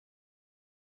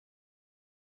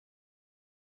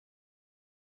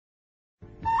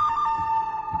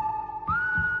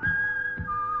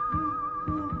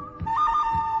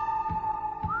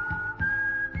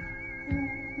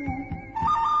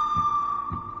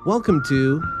Welcome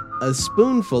to A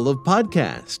Spoonful of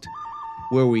Podcast,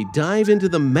 where we dive into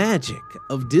the magic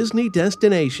of Disney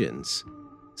destinations,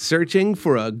 searching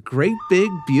for a great big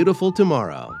beautiful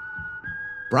tomorrow.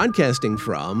 Broadcasting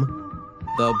from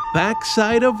the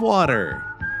backside of water.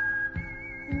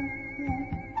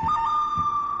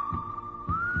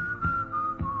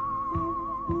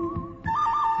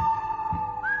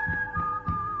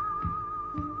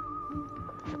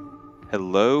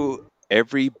 Hello,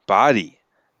 everybody,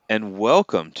 and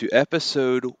welcome to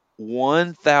episode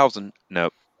 1000.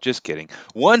 Nope, just kidding.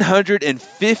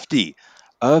 150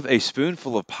 of A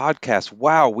Spoonful of Podcast.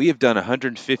 Wow, we have done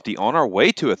 150 on our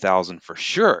way to 1,000 for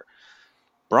sure.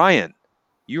 Brian,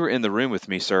 you were in the room with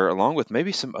me, sir, along with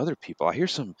maybe some other people. I hear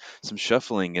some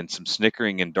shuffling and some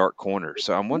snickering in dark corners.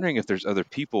 So I'm wondering if there's other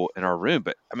people in our room.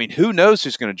 But I mean, who knows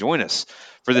who's going to join us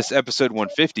for this episode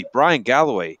 150? Brian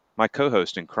Galloway, my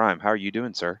co-host in crime. How are you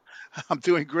doing, sir? I'm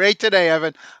doing great today,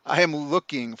 Evan. I am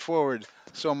looking forward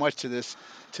so much to this.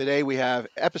 Today we have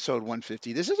episode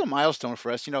 150. This is a milestone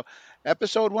for us.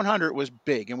 Episode 100 was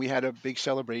big and we had a big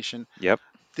celebration. Yep.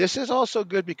 This is also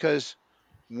good because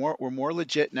we're more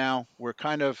legit now. We're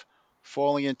kind of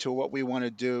falling into what we want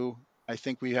to do. I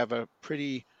think we have a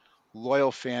pretty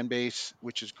loyal fan base,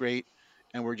 which is great,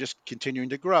 and we're just continuing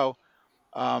to grow.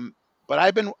 Um, but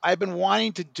I've been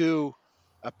wanting to do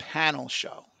a panel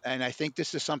show, and I think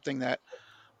this is something that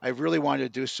I really wanted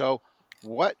to do. So,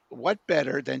 what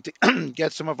better than to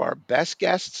get some of our best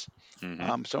guests,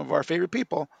 Hmm. some of our favorite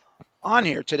people on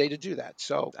here today to do that.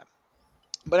 So,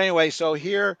 but anyway, so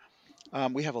here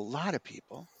we have a lot of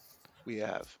people. We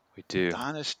have We do.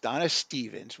 Donna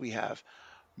Stevens, we have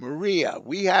Maria,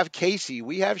 we have Casey,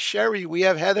 we have Sherry, we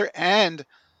have Heather, and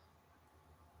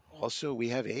also we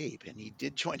have Abe. And he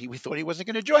did join. We thought he wasn't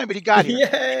going to join, but he got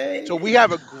here. So we Yay!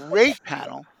 have a great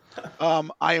panel.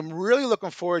 I am really looking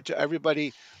forward to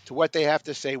everybody to what they have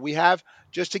to say. We have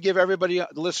just to give everybody, the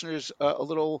listeners, a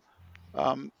little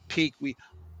peek.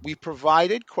 We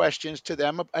provided questions to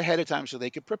them ahead of time so they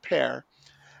could prepare,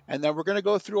 and then we're going to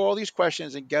go through all these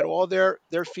questions and get all their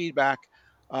feedback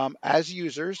as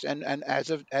users and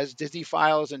as Disney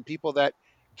files and people that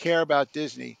care about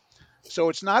Disney. So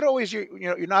it's not always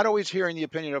you're not always hearing the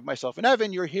opinion of myself and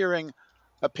Evan. You're hearing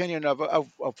opinion of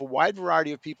a wide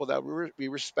variety of people that we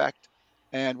respect,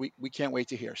 and we can't wait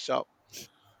to hear. So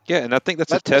Yeah, and I think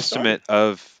that's a let's get started. testament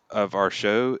of our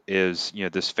show is,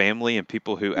 this family and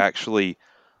people who actually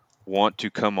want to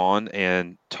come on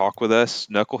and talk with us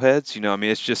knuckleheads. I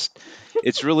mean,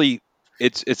 it's really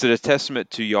it's a testament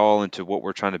to y'all and to what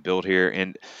we're trying to build here.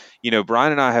 And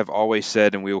Brian and I have always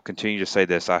said, and we will continue to say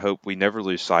this, I hope we never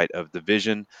lose sight of the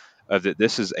vision of that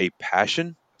this is a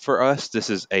passion for us. This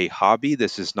is a hobby.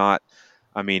 This is not,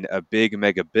 I mean, a big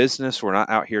mega business. We're not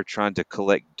out here trying to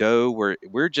collect dough.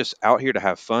 We're just out here to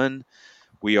have fun.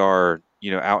 We are,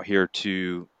 out here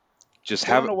to just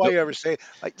I don't have know why you ever say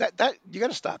like that. That you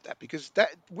got to stop that because that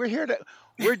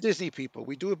we're Disney people.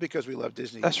 We do it because we love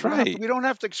Disney. that's We don't have to right. we don't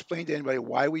have to explain to anybody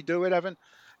why we do it, Evan.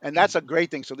 And that's a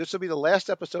great thing. So this will be the last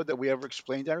episode that we ever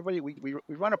explain to everybody. We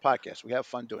run a podcast. We have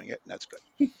fun doing it, and that's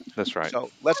good. That's right.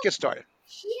 So let's get started.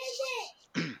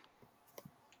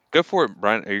 Go for it,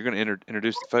 Brian. Are you going to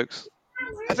introduce the folks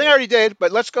I think I already did,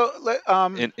 but let's go.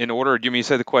 in order? Or do you mean to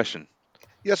say the question?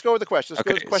 Let's go with the question. Let's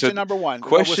go with Okay. So, question number one. We'll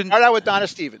question. start out with Donna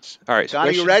Stevens. All right. So,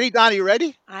 Donna, you question. ready? Donna, you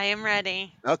ready? I am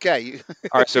ready. Okay.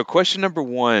 All right. So, question number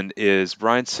one is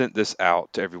Brian sent this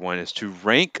out to everyone is to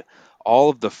rank all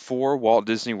of the four Walt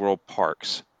Disney World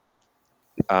parks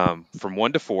from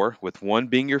one to four, with one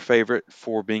being your favorite,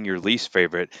 four being your least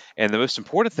favorite. And the most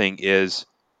important thing is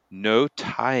no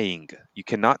tying. You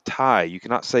cannot tie. You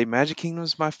cannot say Magic Kingdom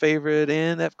is my favorite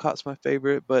and Epcot's my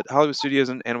favorite, but Hollywood Studios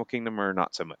and Animal Kingdom are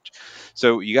not so much.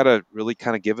 So you got to really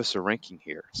kind of give us a ranking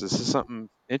here. So this is something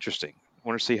interesting. I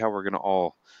want to see how we're going to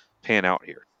all pan out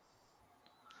here.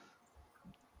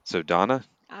 So Donna,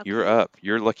 you're Okay. up.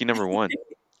 You're lucky number one.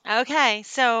 Okay.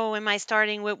 So am I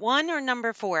starting with one or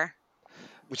number four?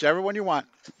 Whichever one you want.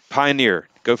 Pioneer,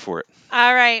 go for it.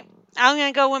 All right. I'm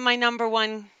gonna go with my number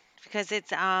one because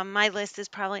it's my list is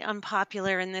probably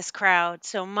unpopular in this crowd.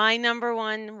 So my number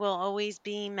one will always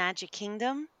be Magic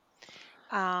Kingdom.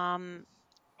 Um,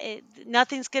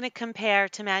 nothing's going to compare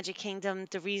to Magic Kingdom.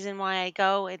 The reason why I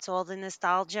go, it's all the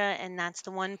nostalgia, and that's the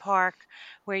one park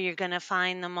where you're going to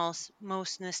find the most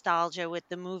nostalgia with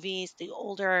the movies, the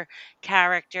older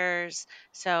characters.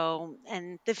 So,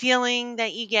 and the feeling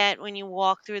that you get when you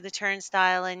walk through the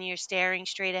turnstile and you're staring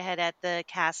straight ahead at the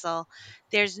castle.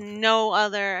 There's no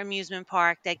other amusement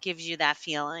park that gives you that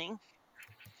feeling.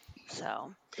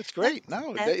 So It's that's great.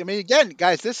 No, that. I mean, again,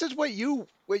 guys, this is what you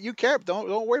care.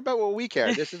 Don't worry about what we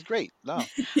care. This is great. No,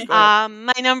 go ahead.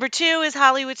 My number two is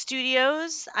Hollywood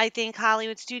Studios. I think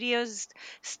Hollywood Studios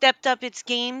stepped up its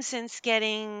game since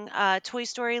getting Toy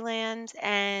Story Land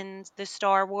and the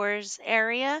Star Wars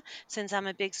area. Since I'm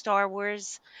a big Star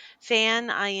Wars fan,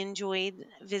 I enjoyed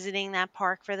visiting that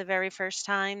park for the very first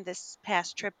time this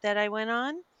past trip that I went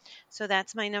on. So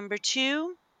that's my number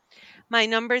two. My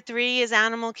number three is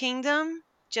Animal Kingdom,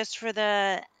 just for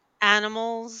the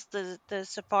animals. The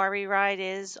safari ride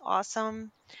is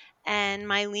awesome, and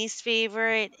my least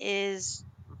favorite is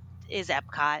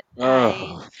Epcot. I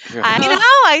Oh I know God.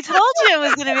 I told you it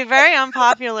was going to be very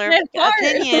unpopular It's hard.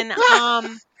 opinion.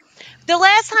 The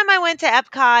last time I went to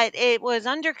Epcot, it was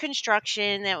under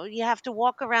construction. You have to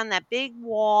walk around that big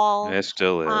wall. It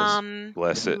still is. Um,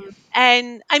 Bless it. Mhm.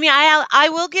 and I mean, I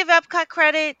will give Epcot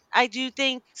credit. I do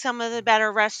think some of the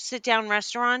better sit down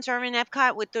restaurants are in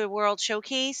Epcot with the World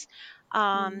Showcase.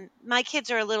 Mhm. My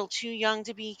kids are a little too young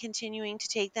to be continuing to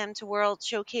take them to World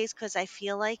Showcase because I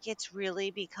feel like it's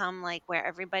really become like where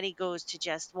everybody goes to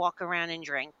just walk around and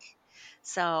drink.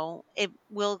 So it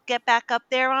will get back up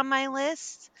there on my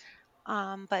list.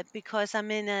 But because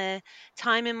I'm in a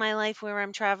time in my life where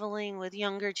I'm traveling with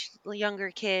younger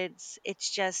kids, it's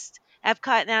just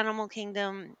Epcot and Animal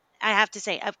Kingdom. I have to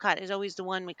say, Epcot is always the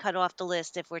one we cut off the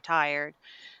list if we're tired.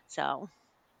 So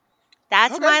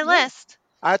that's Okay, my no, list.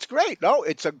 that's great. No,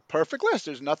 it's a perfect list.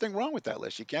 There's nothing wrong with that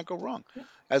list. You can't go wrong.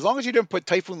 As long as you didn't put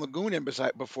Typhoon Lagoon in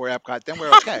beside before Epcot, then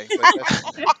we're okay. But that's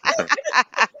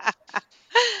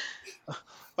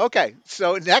okay.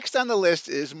 So next on the list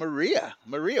is Maria.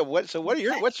 Maria, what's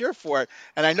your four?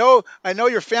 And I know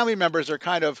your family members are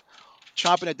kind of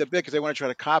chomping at the bit because they want to try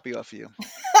to copy off of you.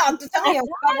 I'm telling you,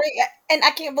 I'm sorry. And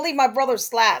I can't believe my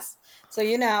brother's last. So,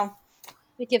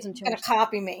 It gives them too going much. to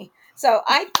copy me. So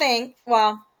I think,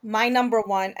 well, my number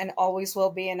one and always will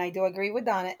be, and I do agree with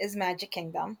Donna, is Magic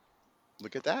Kingdom.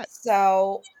 Look at that.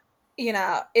 So,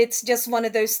 it's just one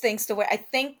of those things to where I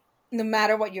think no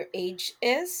matter what your age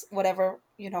is, whatever,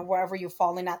 wherever you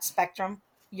fall in that spectrum,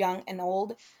 young and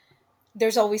old,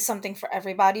 there's always something for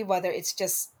everybody, whether it's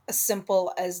just as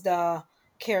simple as the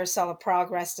carousel of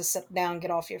progress to sit down,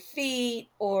 get off your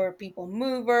feet, or people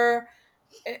mover.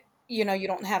 eh, you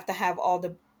don't have to have all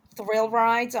the thrill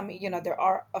rides. I mean, there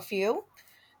are a few.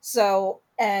 So,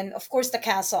 and of course, the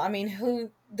castle. I mean,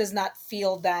 who does not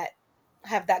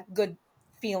have that good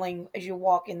feeling as you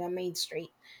walk in the main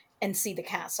street and see the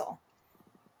castle?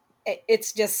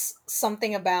 It's just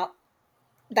something about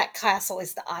that castle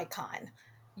is the icon.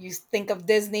 You think of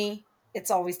Disney,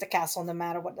 it's always the castle, no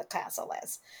matter what the castle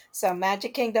is. So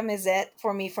Magic Kingdom is it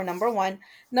for me for number one.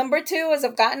 Number two, as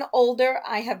I've gotten older,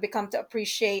 I have become to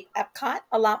appreciate Epcot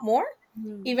a lot more,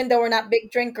 Mhm. even though we're not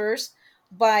big drinkers.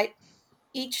 But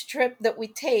each trip that we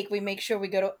take, we make sure we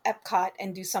go to Epcot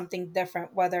and do something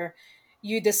different, whether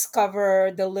you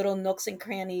discover the little nooks and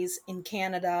crannies in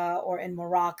Canada or in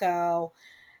Morocco.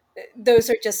 Those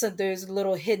are just those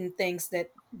little hidden things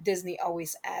that Disney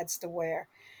always adds to where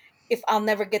if I'll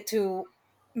never get to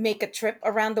make a trip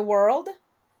around the world,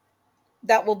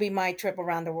 that will be my trip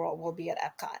around the world will be at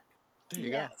Epcot. There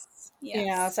you go. Yes.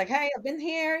 Yes. It's like, hey, I've been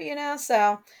here,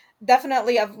 so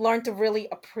definitely I've learned to really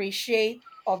appreciate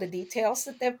all the details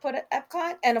that they've put at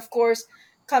Epcot. And of course,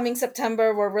 coming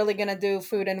September, we're really going to do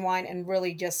food and wine and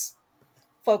really just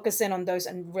focus in on those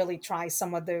and really try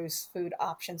some of those food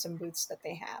options and booths that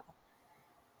they have.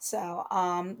 So,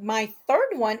 my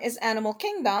third one is Animal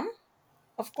Kingdom,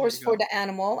 of There course, you for go. the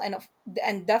animal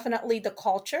and definitely the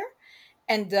culture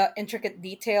and the intricate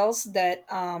details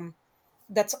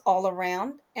that's all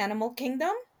around Animal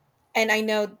Kingdom. And I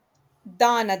know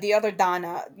Donna, the other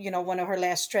Donna, one of her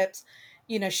last trips,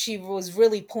 she was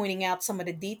really pointing out some of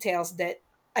the details that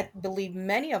I believe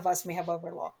many of us may have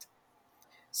overlooked.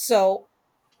 So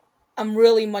I'm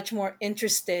really much more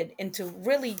interested into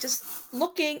really just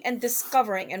looking and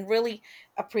discovering and really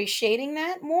appreciating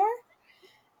that more.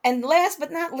 And last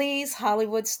but not least,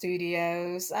 Hollywood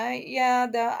Studios.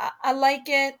 I like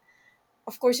it.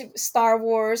 Of course, Star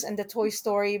Wars and the Toy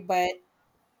Story, but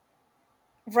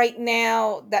right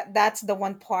now that's the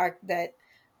one park that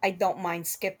I don't mind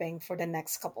skipping for the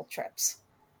next couple trips.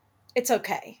 It's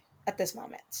okay at this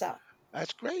moment. So,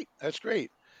 That's great. That's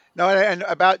great. No, and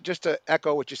about just to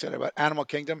echo what you said about Animal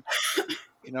Kingdom,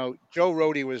 Joe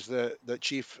Rohde was the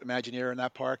chief Imagineer in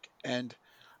that park, and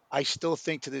I still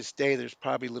think to this day there's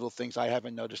probably little things I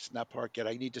haven't noticed in that park yet.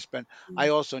 I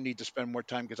also need to spend more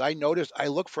time because I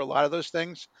look for a lot of those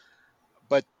things,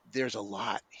 but there's a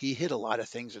lot. He hit a lot of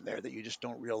things in there that you just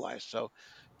don't realize. So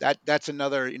that's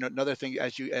another, another thing,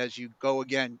 as you go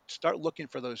again, start looking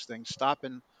for those things. Stop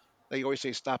and, they always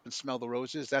say, stop and smell the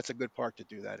roses. That's a good park to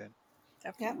do that in.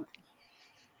 Yep. Definitely.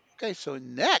 Okay, so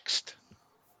next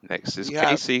Next is we have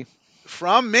Casey.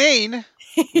 from Maine,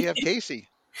 we have Casey.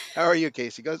 How are you,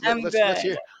 Casey? I'm Let's good.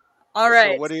 hear. All So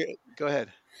right. what do you go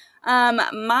ahead?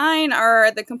 Mine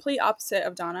are the complete opposite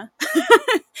of Donna.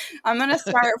 I'm gonna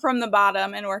start from the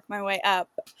bottom and work my way up.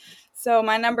 So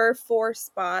my number 4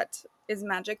 spot is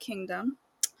Magic Kingdom,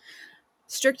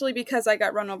 strictly because I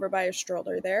got run over by a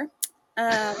stroller there.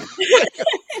 Um,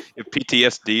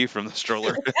 PTSD from the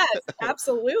stroller. yes,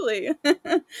 absolutely.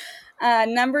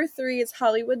 Number 3 is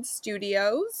Hollywood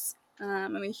Studios.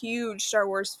 I'm a huge Star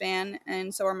Wars fan,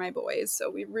 and so are my boys, so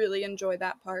we really enjoy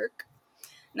that park.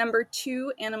 Number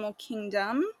 2, Animal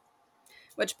Kingdom,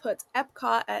 which puts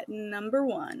Epcot at number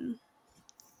 1.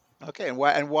 Okay, and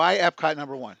why Epcot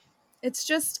number one? It's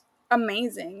just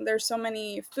amazing. There's so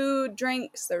many food,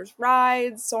 drinks, there's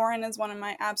rides. Soarin' is one of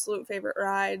my absolute favorite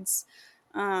rides.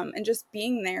 And just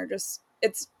being there, just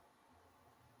it's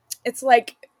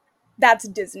like that's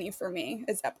Disney for me,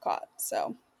 is Epcot.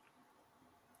 So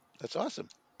That's awesome.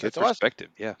 Good That's awesome. perspective.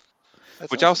 Yeah.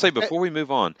 That's Which I'll awesome. say Okay, before we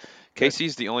move on, good.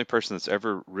 Casey's the only person that's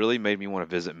ever really made me want to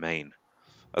visit Maine.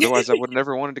 Otherwise, I would have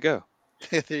never wanted to go.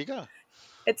 There you go.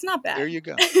 it's not There bad. you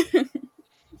go.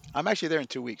 I'm actually there in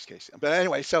 2 weeks, Casey. But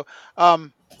anyway, so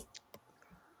um,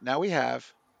 now we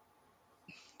have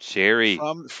Sherry,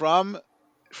 from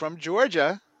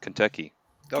Georgia. Kentucky.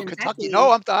 Oh, Kentucky. Kentucky.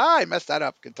 No, I messed that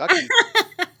up. Kentucky.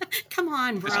 Come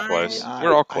on, It's Brian. close.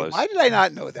 We're all close. Why did I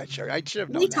not know that, Sherry? I should have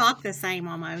We known that. talk the same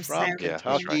almost. So From Yeah, that's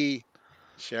right. Kentucky,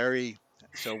 Sherry.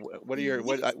 So what are your yes.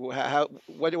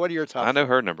 what are your top I know three?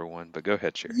 her number one, but go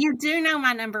ahead, Sherry. You do know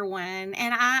my number one,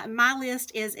 and my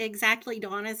list is exactly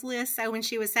Donna's list. So when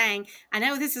she was saying, "I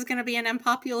know this is going to be an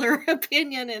unpopular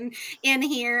opinion," and in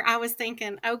here, I was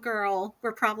thinking, "Oh, girl,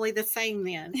 we're probably the same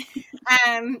then."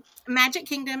 Magic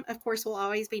Kingdom, of course, will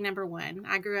always be number one.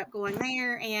 I grew up going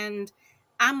there, and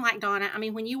I'm like Donna. I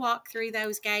mean, when you walk through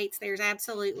those gates, there's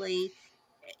absolutely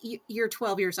you're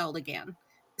 12 years old again.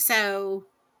 So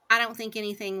I don't think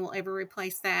anything will ever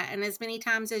replace that. And as many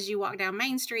times as you walk down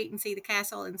Main Street and see the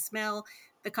castle and smell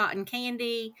the cotton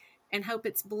candy and hope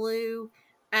it's blue,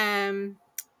 um,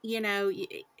 you know,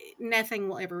 nothing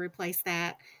will ever replace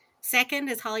that. Second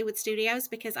is Hollywood Studios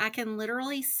because I can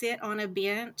literally sit on a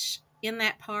bench in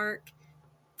that park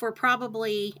for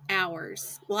probably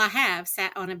hours. Well, I have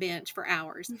sat on a bench for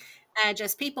hours,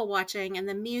 just people watching and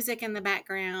the music in the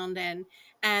background, and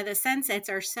the sunsets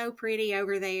are so pretty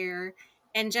over there,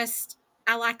 and just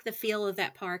I like the feel of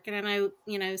that park. And I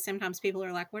know sometimes people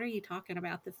are like, "What are you talking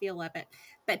about? The feel of it?"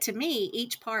 But to me,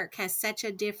 each park has such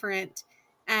a different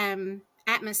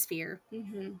atmosphere.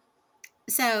 Mm-hmm.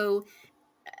 So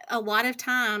a lot of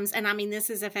times, and I mean, this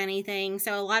is a funny thing.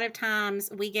 So a lot of times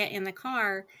we get in the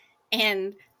car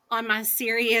and on my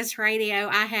Sirius radio,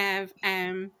 I have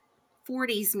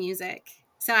 40s music.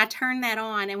 So I turn that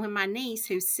on. And when my niece,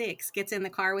 who's 6, gets in the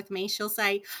car with me, she'll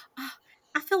say, "Oh,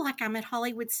 I feel like I'm at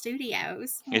Hollywood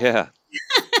Studios." Yeah,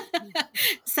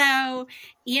 So,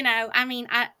 I mean,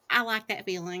 I like that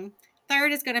feeling.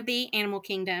 Third is going to be Animal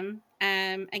Kingdom.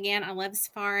 Again, I love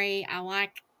Safari. I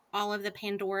like all of the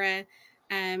Pandora.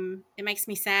 It makes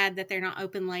me sad that they're not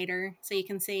open later, so you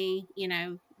can see,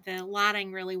 the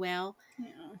lighting really well.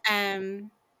 Yeah.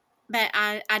 Um, but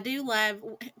I do love.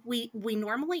 We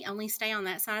normally only stay on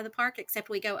that side of the park, except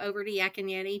we go over to Yak and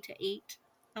Yeti to eat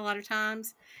a lot of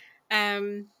times.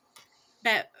 Um,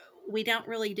 but we don't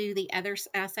really do the other.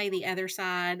 I say the other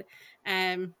side,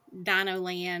 Dino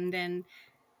Land and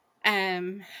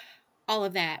um, all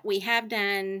of that. We have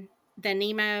done the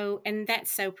Nemo, and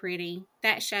that's so pretty.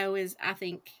 That show is, I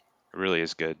think, it really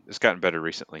is good. It's gotten better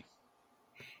recently.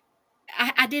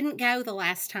 I didn't go the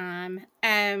last time.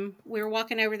 We were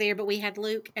walking over there, but we had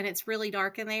Luke, and it's really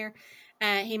dark in there.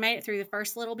 He made it through the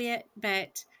first little bit,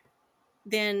 but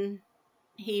then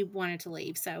he wanted to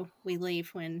leave, so we leave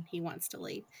when he wants to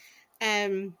leave.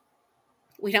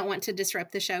 We don't want to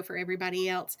disrupt the show for everybody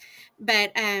else.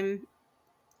 But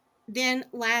then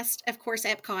last, of course,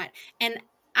 Epcot. And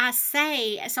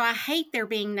I hate there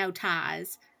being no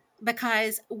ties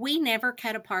because we never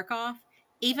cut a park off.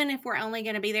 Even if we're only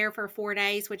going to be there for 4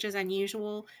 days, which is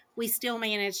unusual, we still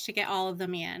manage to get all of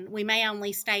them in. We may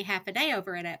only stay half a day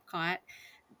over at Epcot,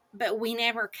 but we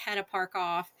never cut a park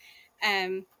off.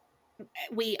 Um,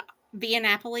 we Via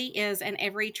Napoli is an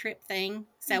every trip thing,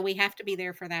 so we have to be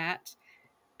there for that.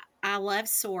 I love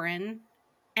Soarin',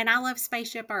 and I love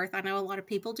Spaceship Earth. I know a lot of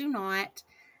people do not.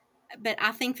 but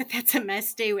I think that that's a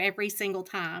must do every single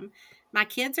time. My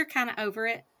kids are kind of over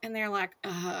it, and they're like,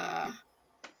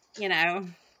 you know,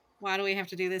 why do we have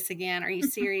to do this again? Are you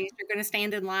serious? You're going to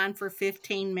stand in line for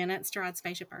 15 minutes to ride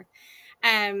Spaceship Earth.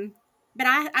 Um, but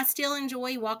I still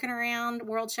enjoy walking around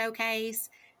World Showcase,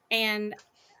 and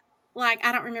like,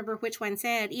 I don't remember which one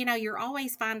said, you're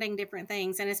always finding different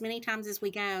things. And as many times as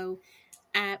we go,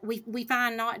 we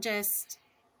find not just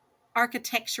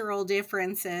architectural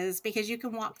differences, because you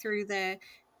can walk through the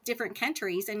different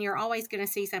countries and you're always going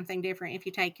to see something different if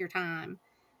you take your time.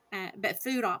 But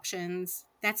food options,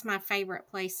 that's my favorite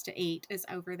place to eat, is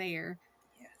over there.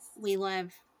 Yes.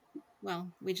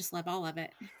 We just love all of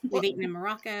it. We've Well, eaten in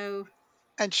Morocco.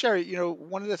 and Sherry,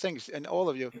 one of the things, and all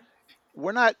of you,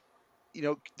 we're not,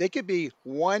 they could be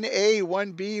 1A,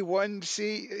 1B,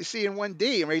 1C, and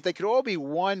 1D, right? They could all be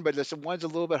one, but listen, one's a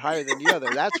little bit higher than the other.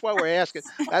 That's why we're asking.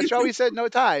 That's why we said no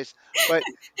ties. But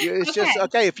it's just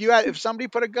Okay. okay if somebody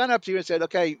put a gun up to you and said,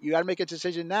 okay, you got to make a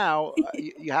decision now.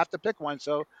 You have to pick one.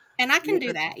 So And I can you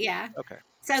do that. Yeah. okay,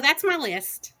 So that's my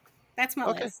list. That's my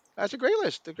okay, list. that's a great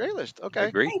list. A great list. Okay,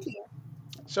 Agree. Thank you.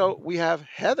 so we have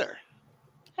Heather.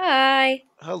 Hi.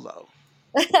 Hello.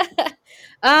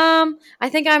 I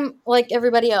think I'm like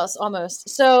everybody else almost.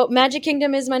 So Magic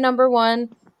Kingdom is my number one.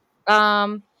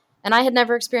 Um, and I had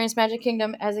never experienced Magic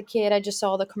Kingdom as a kid. I just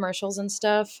saw the commercials and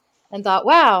stuff and thought,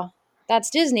 wow, that's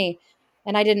Disney.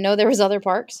 And I didn't know there was other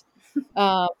parks.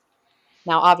 Um,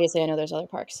 now obviously I know there's other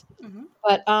parks. Hmm.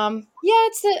 But yeah,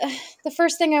 it's the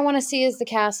first thing I want to see is the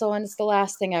castle, and it's the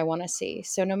last thing I want to see.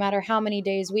 So no matter how many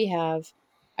days we have,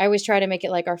 I always try to make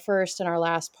it like our first and our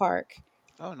last park.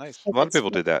 Oh, nice. 'Cause A lot of people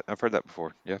do that. I've heard that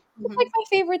before. Yeah. it's like Hmm. my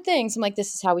favorite things. I'm like,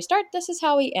 this is how we start, this is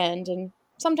how we end, and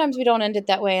sometimes we don't end it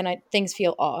that way, and things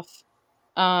feel off.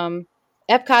 Um,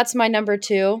 Epcot's my number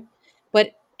two,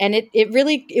 but and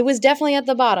it was definitely at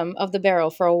the bottom of the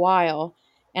barrel for a while.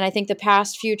 And I think the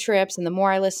past few trips, and the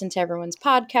more I listen to everyone's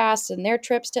podcasts and their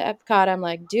trips to Epcot, I'm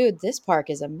like, dude, this park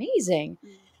is amazing.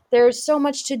 There's so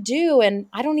much to do, and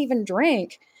I don't even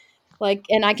drink, like,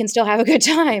 and I can still have a good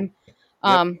time. Yep.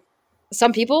 Um,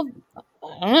 some people, I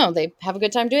don't know, they have a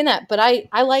good time doing that, but I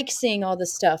like seeing all the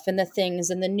stuff and the things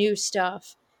and the new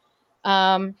stuff.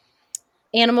 Um,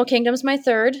 Animal Kingdom's my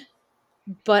third,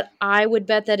 but I would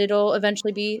bet that it'll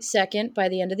eventually be second by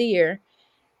the end of the year.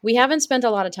 We haven't spent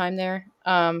a lot of time there.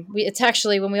 It's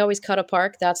actually when we always cut a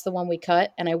park, that's the one we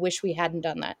cut, and I wish we hadn't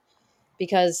done that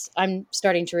because I'm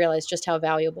starting to realize just how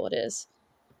valuable it is.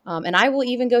 And I will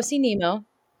even go see Nemo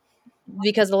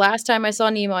because the last time I saw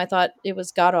Nemo, I thought it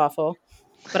was god awful,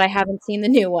 but I haven't seen the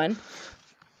new one.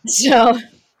 So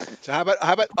So how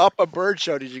about Up a Bird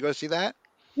Show? Did you go see that?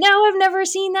 no, I've never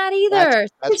seen that That's either.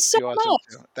 that's There's so pretty awesome much.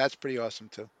 too. That's pretty awesome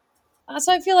too.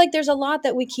 So I feel like there's a lot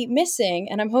that we keep missing,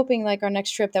 and I'm hoping like our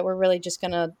next trip that we're really just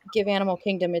gonna give Animal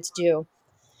Kingdom its due.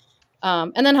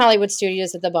 And then Hollywood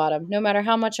Studios at the bottom. No matter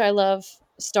how much I love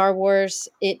Star Wars,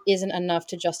 it isn't enough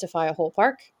to justify a whole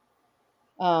park.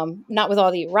 Not with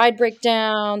all the ride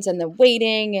breakdowns and the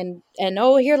waiting and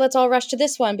oh, here, let's all rush to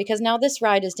this one because now this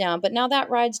ride is down, but now that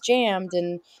ride's jammed,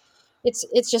 and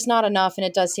it's just not enough, and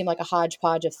it does seem like a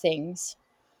hodgepodge of things.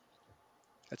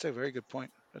 That's a very good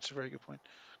point. That's a very good point.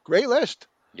 Great list.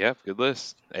 Yeah. Good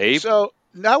list. Abe. So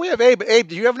now we have Abe. Abe,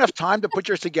 do you have enough time to put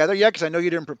yours together yet? Because I know you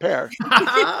didn't prepare.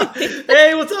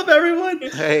 Hey, what's up, everyone?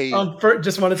 Hey.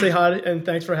 Just want to say hi and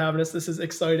thanks for having us. This is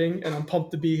exciting, and I'm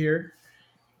pumped to be here.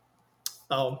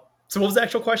 So what was the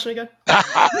actual question again?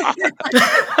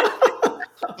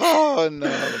 Oh no.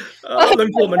 Let me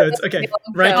pull up my notes. Okay,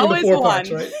 ranking the Always four one.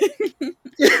 parks, right?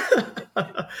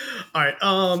 All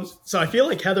right. So I feel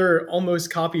like Heather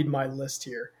almost copied my list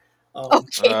here.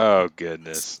 Okay. Oh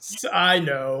goodness. I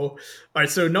know. All right.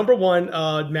 So number one,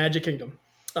 Magic Kingdom.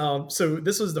 So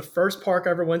this was the first park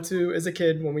I ever went to as a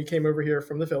kid when we came over here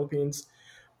from the Philippines.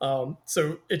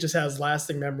 So it just has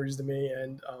lasting memories to me,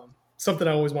 and something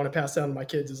I always want to pass down to my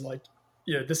kids is like,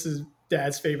 this is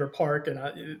Dad's favorite park, and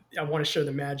I want to share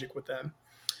the magic with them.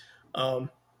 Um,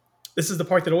 this is the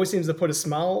park that always seems to put a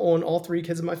smile on all three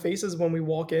kids of my faces when we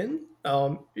walk in.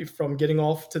 From getting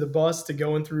off to the bus to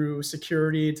going through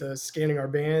security to scanning our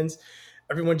bands,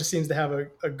 everyone just seems to have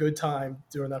a good time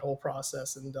during that whole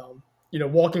process. And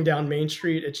walking down Main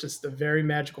Street, it's just a very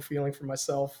magical feeling for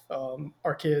myself,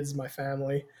 our kids, my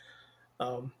family.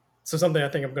 So something I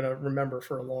think I'm going to remember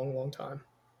for a long, long time.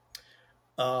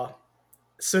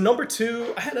 So number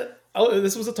two,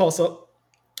 this was a toss up.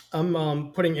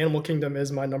 I'm putting Animal Kingdom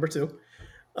as my number two.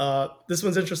 This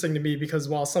one's interesting to me because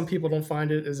while some people don't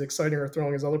find it as exciting or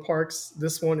thrilling as other parks,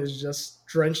 this one is just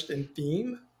drenched in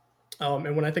theme.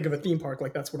 And when I think of a theme park,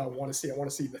 like that's what I want to see. I want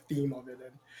to see the theme of it,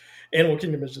 and Animal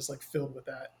Kingdom is just like filled with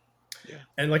that. Yeah.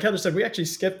 And like Heather said, we actually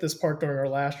skipped this park during our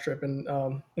last trip, and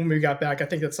when we got back, I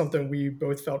think that's something we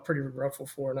both felt pretty regretful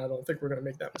for, and I don't think we're going to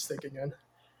make that mistake again.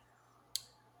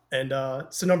 And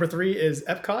so number three is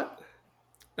Epcot.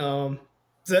 Um,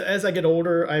 so as I get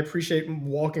older, I appreciate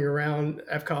walking around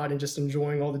Epcot and just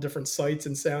enjoying all the different sights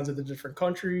and sounds of the different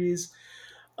countries.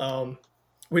 Um,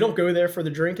 we don't go there for the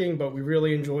drinking, but we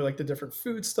really enjoy like the different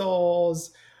food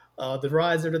stalls, the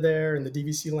rides that are there, and the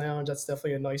DVC lounge. That's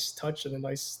definitely a nice touch and a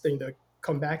nice thing to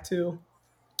come back to.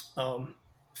 Um,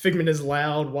 Figment is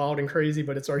loud, wild, and crazy,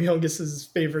 but it's our youngest's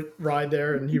favorite ride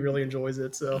there, and he really enjoys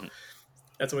it. So Mhm.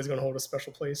 that's always going to hold a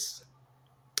special place.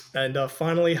 And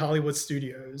finally, Hollywood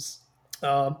Studios.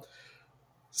 Um,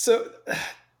 so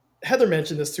Heather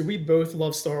mentioned this too. We both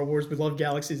love Star Wars. We love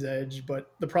Galaxy's Edge,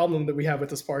 but the problem that we have with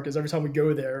this park is every time we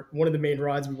go there, one of the main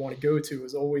rides we want to go to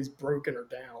is always broken or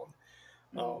down.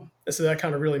 Mm. And so that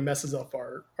kind of really messes up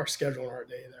our schedule and our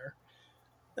day there.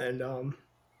 And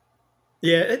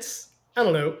yeah, it's I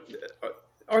don't know.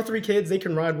 Our three kids, they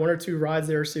can ride one or two rides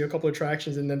there, see a couple of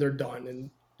attractions, and then they're done. And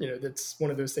that's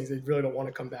one of those things they really don't want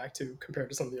to come back to compared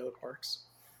to some of the other parks.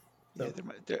 Yeah,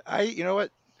 So you know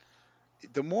what?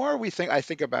 The more I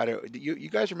think about it, you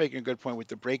guys are making a good point with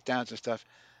the breakdowns and stuff.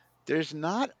 There's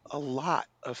not a lot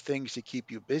of things to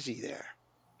keep you busy there.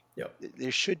 yep.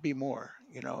 There should be more,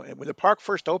 you know. And when the park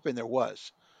first opened, there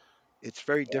was. It's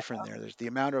very different there. There's the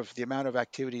amount of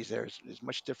activities there is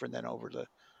much different than over the.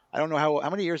 I don't know how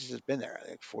many years has it been there?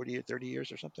 Like 40 or 30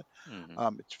 years or something.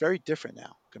 Mhm. It's very different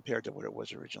now compared to what it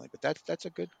was originally. But that's a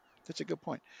good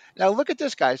point. Now look at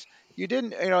this, guys. You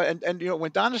didn't, and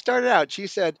when Donna started out, she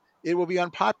said it will be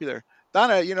unpopular.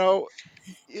 Donna,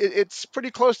 it's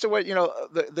pretty close to what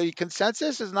the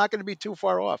consensus is not going to be too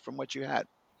far off from what you had.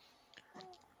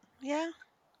 Yeah.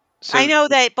 I So know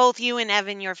that both you and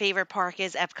Evan, your favorite park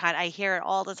is Epcot. I hear it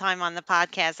all the time on the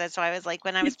podcast. That's why I was like,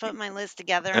 when I was putting my list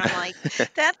together, I'm like,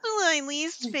 that's my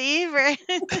least favorite.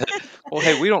 well,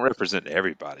 hey, we don't represent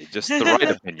everybody, just the right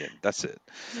opinion. That's it.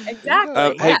 There you go.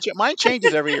 Exactly. Hey, Yeah. Mine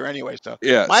changes every year anyway. So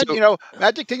yeah. mine, So,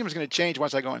 Magic Kingdom is going to change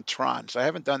once I go in Tron. So I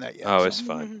haven't done that yet. oh, So it's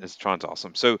fun. It's Tron's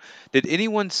awesome. So, did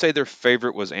anyone say their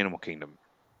favorite was Animal Kingdom?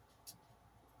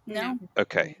 No, No.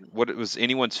 Okay. What was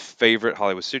anyone's favorite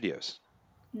Hollywood Studios?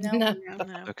 No. No. no.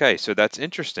 No. Okay, so that's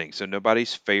interesting. So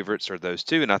nobody's favorites are those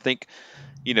two, and I think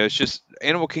it's just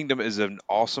Animal Kingdom is an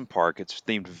awesome park. It's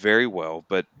themed very well,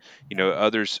 but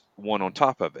others won on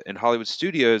top of it. And Hollywood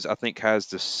Studios, I think, has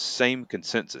the same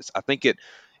consensus. I think it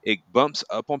bumps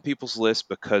up on people's list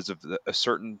because of a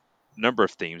certain number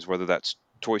of themes, whether that's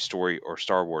Toy Story or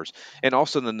Star Wars, and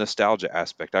also the nostalgia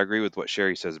aspect. I agree with what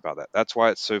Sherry says about that. That's why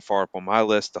it's so far up on my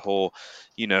list. The whole,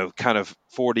 kind of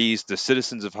 40s, the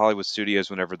citizens of Hollywood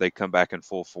Studios, whenever they come back in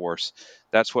full force,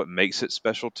 that's what makes it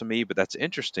special to me. But that's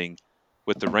interesting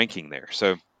with the ranking there.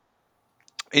 So,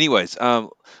 anyways,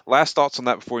 last thoughts on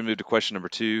that before we move to question number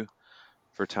two,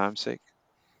 for time's sake.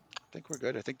 I think we're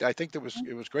good. I think it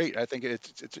was great. I think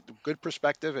it's a good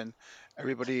perspective, and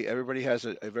everybody has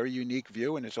a very unique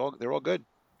view, and they're all good.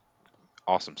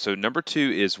 Awesome. So number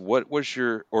two is what was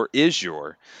your or is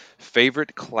your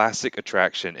favorite classic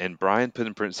attraction? And Brian put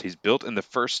in parentheses built in the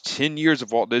first 10 years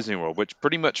of Walt Disney World, which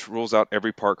pretty much rules out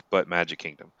every park but Magic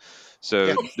Kingdom.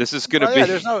 Yeah. So this is going to Well, yeah.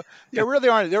 be There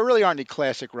really aren't any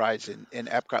classic rides in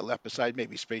Epcot left beside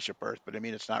maybe Spaceship Earth, but I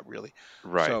mean it's not really.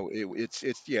 right. So it's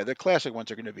yeah, the classic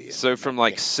ones are going to be in So from Magic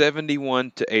like Kingdom.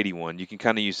 71 to 81, you can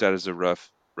kind of use that as a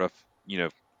rough,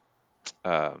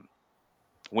 um,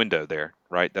 window there,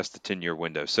 right? That's the 10-year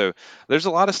window. So there's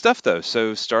a lot of stuff though.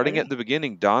 So Oh starting yeah. at the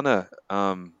beginning, Donna,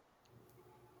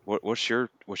 what's your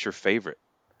favorite?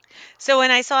 So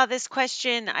when I saw this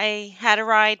question, I had a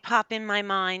ride pop in my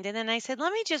mind, and then I said,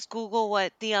 "Let me just Google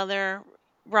what the other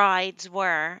rides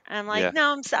were." And I'm like, Yeah,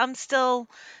 "No, I'm still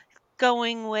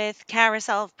going with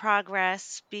Carousel of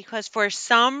Progress because for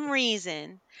some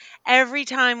reason, every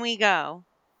time we go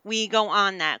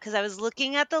on that because I was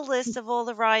looking at the list of all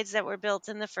the rides that were built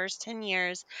in the first 10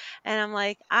 years, and I'm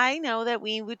like, I know that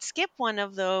we would skip one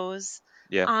of those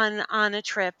yeah, on a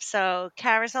trip. So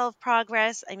Carousel of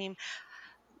Progress, I mean,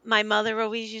 my mother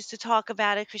always used to talk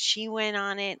about it because she went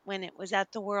on it when it was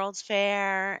at the World's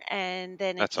Fair, and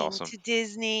then it that's came awesome. to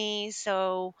Disney.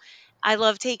 So I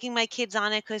love taking my kids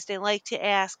on it because they like to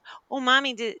ask, "Oh,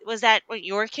 mommy, was that what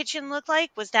your kitchen looked like?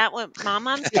 Was that what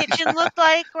Mom's kitchen looked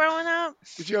like growing up?"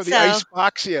 Did you have the So ice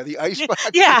box? Yeah, the ice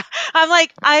box. yeah, I'm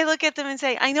like, I look at them and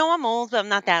say, "I know I'm old, but I'm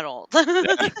not that old."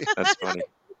 Yeah, that's funny.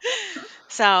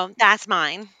 So that's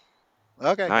mine.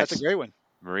 Okay, that's a Nice. great one.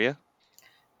 Maria?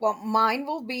 Well, mine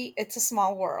will be "It's a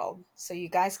Small World," so you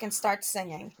guys can start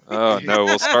singing. Oh no,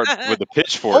 we'll start with the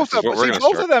pitchforks Both is of what them. we're See, going to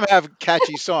both start. of them have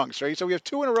catchy songs, right? So we have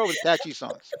two in a row with catchy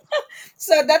songs.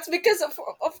 So that's because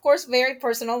of course, very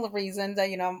personal reasons.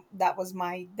 That that was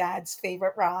my dad's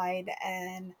favorite ride,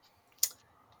 and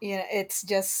it's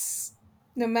just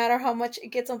no matter how much it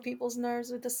gets on people's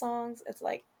nerves with the songs, it's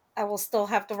like I will still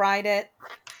have to ride it.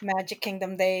 Magic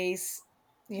Kingdom days,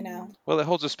 you know. Well, it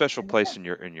holds a special And place in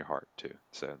your heart too.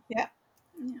 So yeah,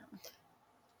 Yeah.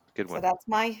 good so one. that's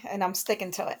and I'm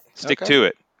sticking to it. Stick Okay, to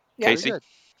it, Yeah. very Casey. good.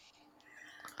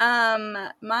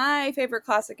 My favorite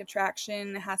classic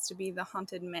attraction has to be the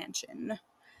Haunted Mansion.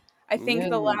 I think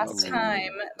the last Ooh.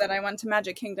 time that I went to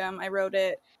Magic Kingdom, I rode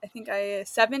it, I think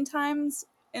 7 times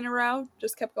in a row,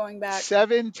 just kept going back.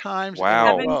 7 times in a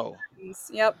Wow, row. 7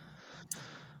 times. Yep.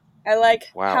 I like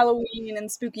wow. Halloween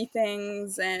and spooky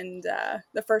things, and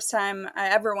the first time I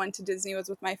ever went to Disney was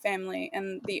with my family,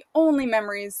 and the only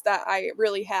memories that I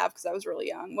really have, because I was really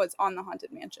young, was on the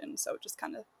Haunted Mansion, so it just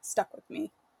kind of stuck with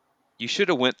me. You should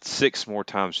have went 6 more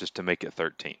times just to make it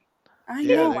 13. I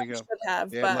Yeah, know there I you go. should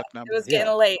have, Yeah, but luck it was number. Yeah.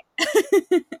 getting late.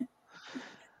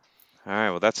 All right.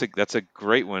 Well, that's a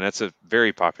great one. That's a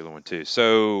very popular one too.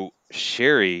 So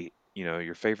Sherry,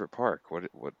 your favorite park. What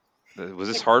was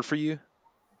this It, hard for you?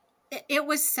 it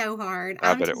was so hard.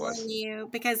 I I'm bet it telling was. you,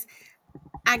 because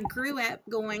I grew up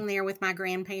going there with my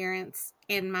grandparents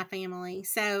and my family.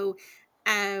 So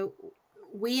uh,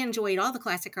 we enjoyed all the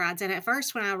classic rides. And at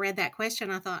first, when I read that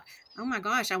question, I thought, oh my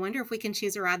gosh, I wonder if we can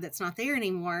choose a ride that's not there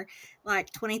anymore,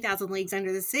 like 20,000 Leagues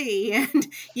Under the Sea. And,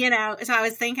 so I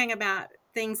was thinking about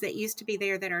things that used to be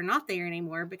there that are not there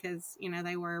anymore because,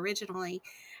 they were originally.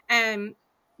 Um,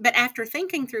 but after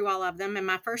thinking through all of them, and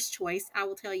my first choice, I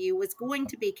will tell you, was going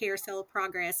to be Carousel of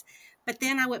Progress. But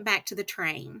then I went back to the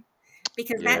train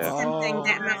because Yeah. that's something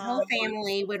that my Oh, whole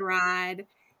family would ride,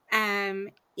 um,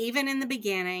 even in the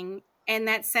beginning. And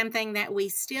that's something that we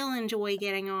still enjoy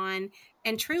getting on.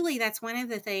 And truly, that's one of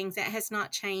the things that has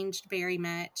not changed very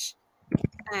much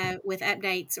with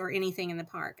updates or anything in the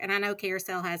park. And I know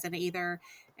Carousel hasn't either,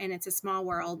 and it's a small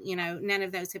world. None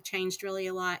of those have changed really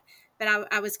a lot. But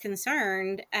I was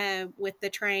concerned with the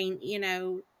train,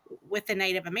 with the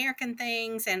Native American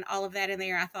things and all of that in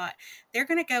there. I thought they're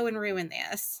going to go and ruin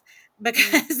this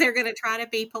because they're going to try to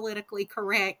be politically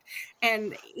correct,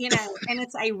 and and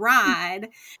it's a ride.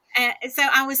 So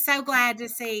I was so glad to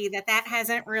see that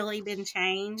hasn't really been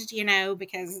changed,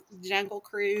 because Jungle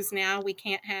Cruise now we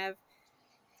can't have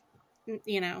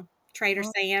Trader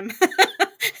Sam.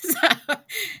 so,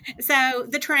 so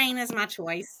the train is my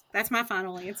choice. That's my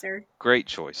final answer. Great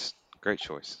choice. Great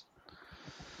choice.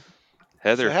 so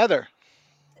Heather. Heather.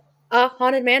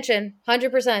 Haunted Mansion,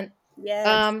 100%. Yes.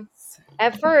 Um,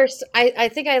 at first, I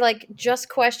think I like just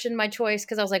questioned my choice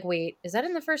because I was like, wait, is that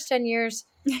in the first 10 years?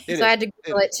 It So I is. had to It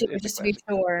Google it is. too, It is a just to be classic.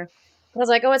 sure. I was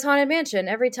like, oh, it's Haunted Mansion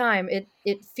every time.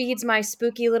 It feeds my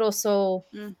spooky little soul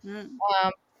Mm-hmm.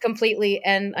 completely,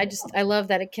 and I love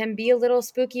that it can be a little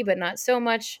spooky, but not so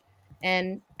much.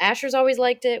 And Asher's always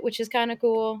liked it, which is kind of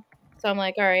cool. So I'm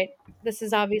like, all right, this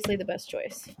is obviously the best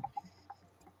choice.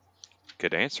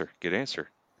 Good answer. Good answer.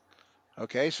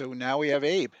 Okay, so now we have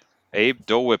Abe. Abe,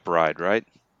 Dole Whip ride, right?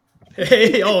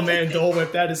 Hey, oh man, Dole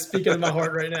Whip, that is speaking to my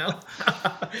heart right now.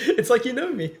 It's like you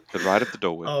know me. The ride of the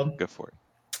Dole Whip. Um, Go for it.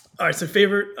 all right, so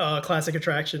favorite classic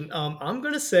attraction. I'm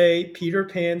gonna say Peter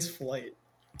Pan's Flight.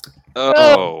 Oh,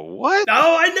 Oh, what?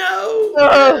 Oh, I know.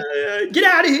 oh. Get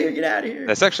out of here! Get out of here!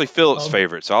 That's actually Philip's Um,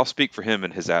 favorite, so I'll speak for him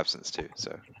in his absence too.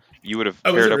 So you would have oh,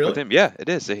 is paired it up with really? him. Yeah, it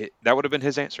is. That would have been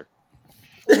his answer.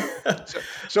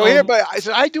 So here, um, but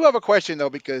I do have a question though,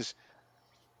 because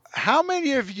how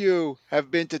many of you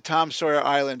have been to Tom Sawyer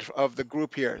Island of the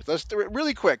group here? Let's do it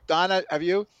really quick. Donna, have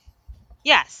you?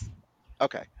 Yes.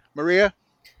 Okay. Maria,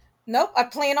 Nope, I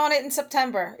plan on it in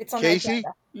September. It's on the Casey,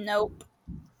 agenda. Nope.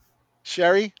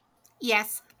 Sherry,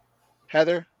 Yes.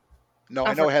 Heather. No,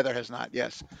 I I know forgot. Heather has not.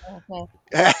 Yes.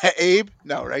 Okay. Abe,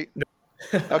 no, right?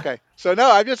 Okay. So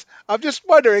no, I'm just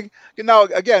wondering.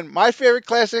 Again, my favorite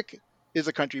classic is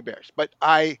the Country Bears, but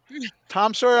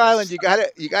Tom Sawyer Island,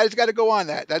 Yes. you guys got to go on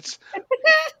that. That's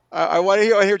I want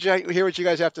to hear what you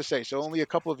guys have to say. So only a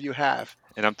couple of you have.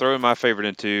 And I'm throwing my favorite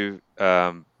into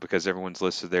because everyone's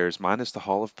listed theirs. Mine is the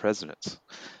Hall of Presidents.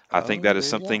 I think Oh, that is there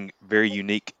you go. something very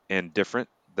unique and different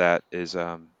that is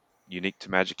unique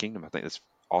to Magic Kingdom. I think that's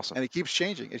awesome. And it keeps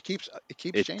changing. It keeps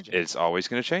changing. It's always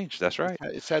going to change. That's right.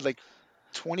 It's had like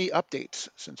 20 updates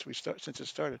since it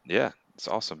started. Yeah. That's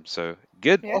awesome. So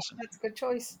good. Yeah, Awesome. that's a good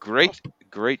choice. Great, Awesome.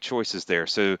 great choices there.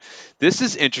 So this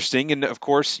is interesting, and of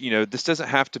course, this doesn't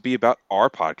have to be about our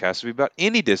podcast; it can be about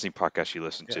any Disney podcast you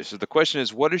listen to. Yes. So the question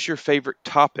is, what is your favorite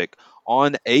topic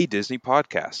on a Disney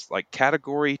podcast? Like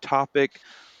category, topic,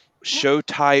 show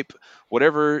type,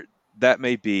 whatever that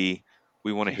may be.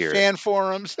 We want to hear it. Fan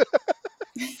forums.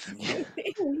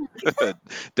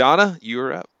 Donna,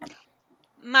 you're up.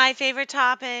 My favorite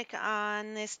topic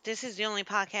on this is the only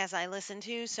podcast I listen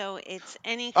to, so it's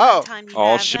any Oh, time you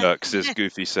All have shucks, as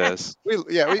Goofy says.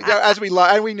 as we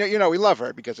love, and we love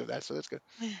her because of that. So that's good.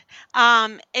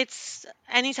 It's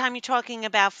anytime you're talking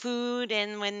about food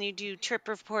and when you do trip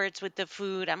reports with the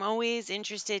food, I'm always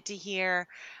interested to hear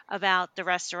about the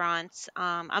restaurants.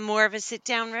 I'm more of a sit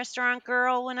down restaurant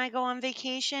girl when I go on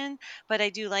vacation, but I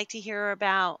do like to hear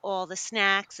about all the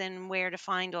snacks and where to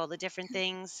find all the different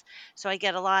things. So I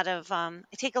get a lot of I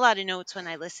take a lot of notes when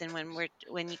I listen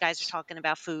when you guys are talking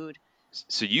about food.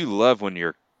 So you love when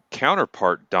your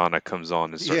counterpart Donna comes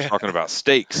on and starts Yeah. talking about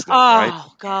steaks, then, right?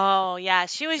 Oh, go. Yeah,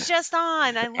 she was just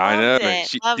on. I I know. loved it.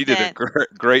 She Loved did a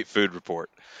it. great food report.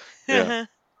 Yeah,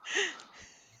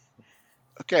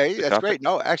 Okay, good that's topic. great.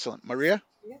 No, excellent. Maria.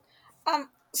 Yeah.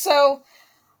 So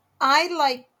I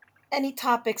like any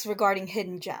topics regarding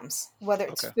hidden gems, whether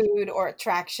it's Okay. food or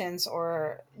attractions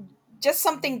or just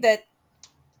something that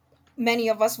many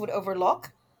of us would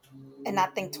overlook and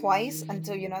not think twice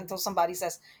until until somebody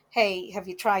says, "Hey, have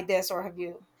you tried this or have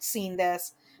you seen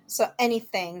this?" So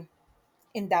anything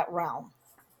in that realm,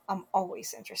 I'm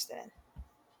always interested in.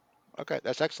 Okay,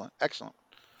 that's excellent. Excellent.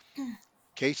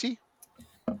 Casey.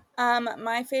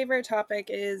 My favorite topic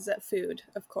is food,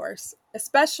 of course,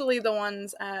 especially the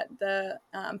ones at the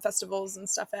festivals and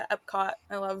stuff at Epcot.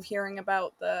 I love hearing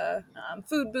about the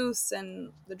food booths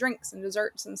and the drinks and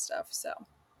desserts and stuff. So,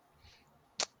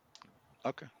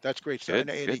 Okay, that's great stuff. Good,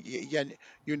 And good. yeah,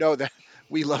 you know that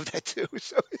we love that too.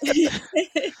 So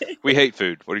We hate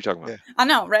food. What are you talking about, yeah. I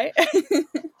know, right? Okay,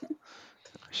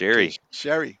 Sherry?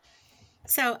 Sherry.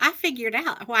 So I figured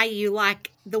out why you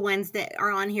like the ones that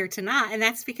are on here tonight, and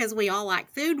that's because we all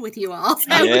like food with you all. So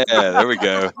Yeah, there we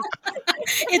go.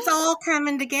 it's all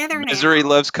coming together Misery now.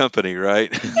 loves company,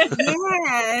 right?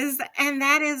 Yes, and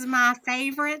that is my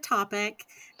favorite topic.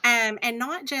 And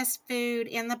not just food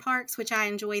in the parks, which I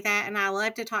enjoy that, and I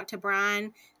love to talk to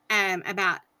Brian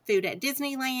about food at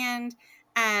Disneyland,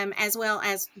 as well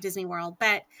as Disney World.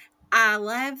 But I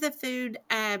love the food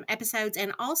episodes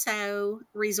and also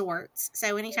resorts.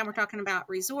 So anytime we're talking about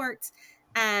resorts,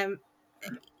 um,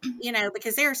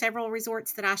 because there are several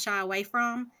resorts that I shy away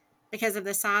from because of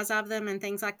the size of them and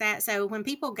things like that. So when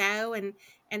people go and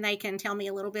they can tell me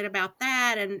a little bit about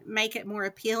that and make it more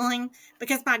appealing,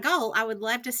 because my goal, I would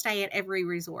love to stay at every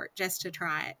resort just to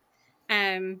try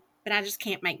it. But I just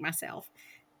can't make myself.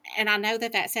 And I know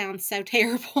that that sounds so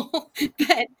terrible,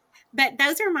 but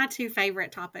those are my two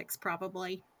favorite topics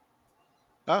probably.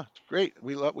 Oh, it's great.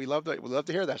 We love that. We love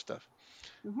to hear that stuff.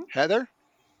 Mhm. Heather.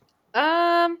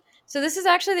 Um, so this is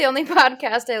actually the only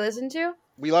podcast I listen to.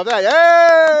 We love that.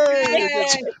 Yay!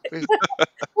 Yay!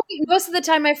 Most of the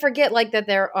time, I forget like that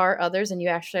there are others, and you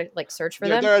actually like search for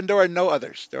Yeah, them. there are no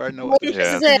others. There are no others. This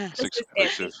Yeah, is it. it's This is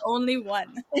it. exclusive. The only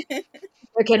one.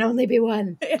 There can only be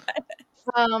one.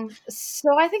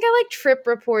 So I think I like trip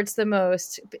reports the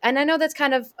most, and I know that's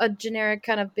kind of a generic,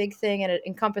 kind of big thing, and it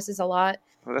encompasses a lot.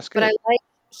 Well, that's But I good. like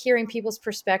hearing people's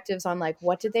perspectives on like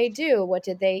what did they do, well,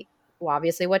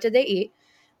 obviously, what did they eat,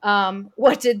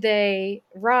 what did they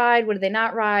ride, what did they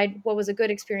not ride, what was a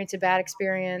good experience, a bad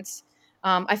experience.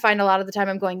 I find a lot of the time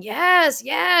I'm going yes,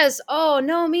 yes, oh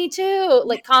no, me too,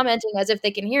 like commenting as if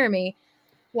they can hear me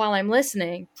while I'm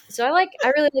listening. So I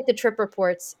really like the trip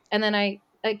reports, and then I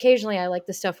occasionally I like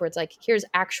the stuff where it's like here's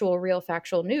actual real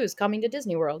factual news coming to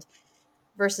Disney World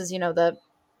versus the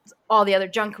all the other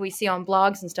junk we see on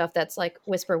blogs and stuff that's like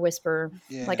whisper whisper.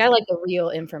 Like Yeah, I like the real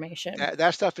information.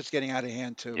 that stuff is getting out of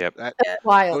hand too. Yep. That Yeah.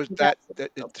 Wild. those It's that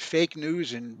absolutely it's fake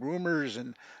news and rumors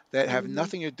and that have wild.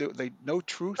 nothing to do. They no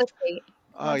truth. Clickbait.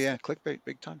 Oh Loves yeah, clickbait,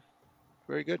 big time.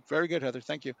 Very good, Heather.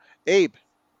 Thank you, Abe.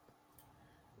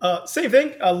 Same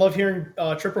thing. I love hearing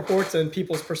trip reports and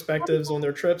people's perspectives on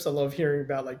their trips. I love hearing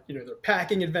about their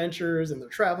packing adventures and their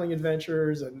traveling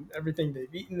adventures and everything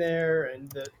they've eaten there and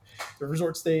the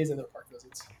resort stays and their park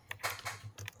visits.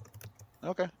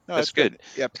 Okay, no, That's that's good. good.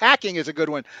 Yeah, packing is a good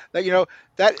one. That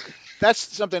that that's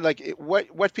something like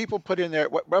what people put in there.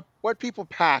 What people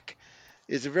pack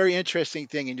is a very interesting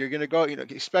thing, and you're going to go.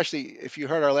 Especially if you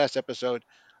heard our last episode,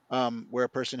 where a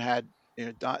person had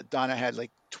Donna had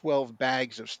like 12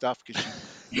 bags of stuff because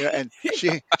And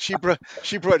she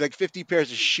brought like 50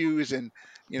 pairs of shoes and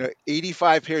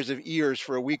 85 pairs of ears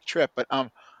for a week trip. But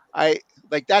I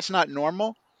like that's not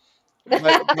normal.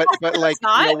 But like It's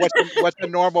not. what's a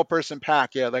normal person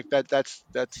pack? Yeah, like that's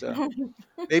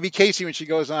maybe Casey when she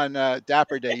goes on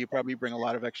Dapper Day. You probably bring a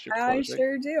lot of extra I clothes, right?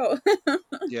 sure do.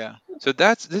 Yeah. So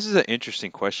this is an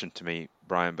interesting question to me,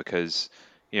 Brian, because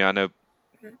I know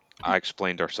I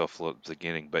explained ourselves a little at the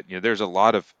beginning, but there's a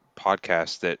lot of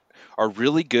podcasts that are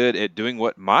really good at doing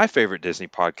what my favorite Disney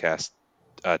podcast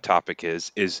topic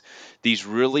is these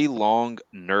really long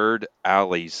nerd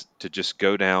alleys to just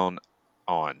go down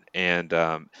on, and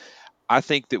I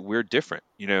think that we're different,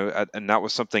 and that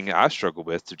was something I struggled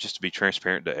with, just to be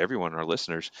transparent to everyone, our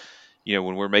listeners.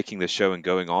 When we're making the show and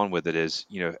going on with it, is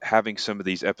having some of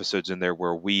these episodes in there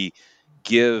where we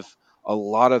give a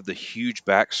lot of the huge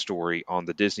backstory on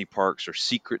the Disney parks or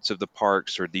secrets of the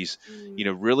parks or these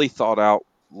Mm. really thought out,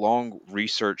 long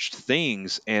researched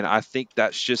things. And I think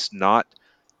that's just not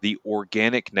the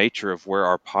organic nature of where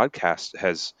our podcast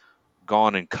has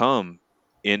gone and come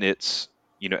in its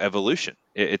evolution.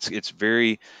 It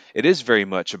is very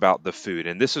much about the food,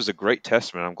 and this is a great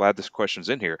testament. I'm glad this question's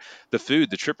in here. The food,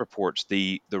 the trip reports,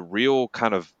 the real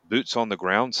kind of boots on the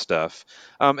ground stuff.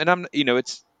 And I'm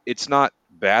it's not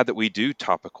bad that we do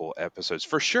topical episodes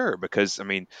for sure, because I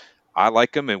mean I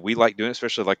like them and we like doing it,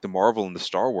 especially like the Marvel and the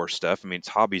Star Wars stuff. I mean, it's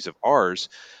hobbies of ours,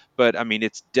 but I mean,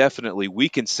 it's definitely, we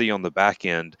can see on the back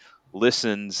end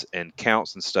listens and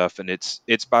counts and stuff, and it's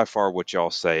by far what y'all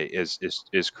say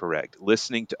is correct.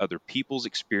 Listening to other people's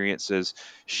experiences,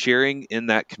 sharing in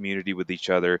that community with each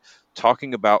other,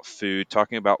 talking about food,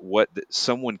 talking about what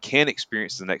someone can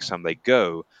experience the next time they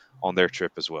go on their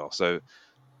trip as well. So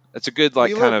that's a good,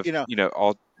 like, We kind live, of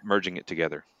all merging it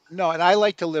together. No, and I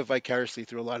like to live vicariously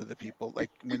through a lot of the people, like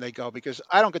when they go, because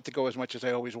I don't get to go as much as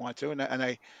I always want to,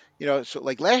 and so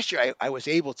like last year I was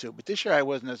able to, but this year I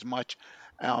wasn't as much,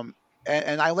 and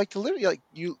I like to live like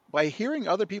you by hearing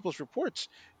other people's reports,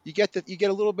 you get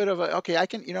a little bit of a okay, I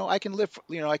can live,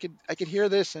 I could hear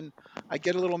this, and I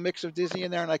get a little mix of Disney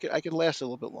in there, and I could last a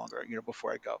little bit longer,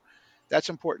 before I go. That's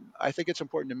important. I think it's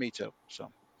important to me too.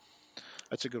 So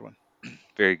that's a good one.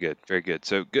 Very good, very good.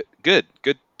 So good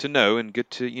to know, and good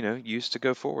to use to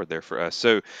go forward there for us.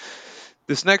 So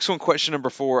this next one, question number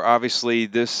 4, obviously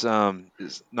this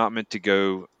is not meant to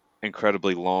go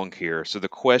incredibly long here. So the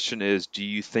question is, do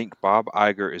you think Bob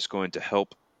Iger is going to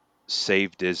help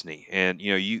save Disney? And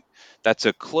that's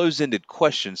a closed-ended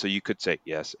question, so you could say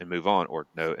yes and move on, or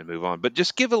no and move on. But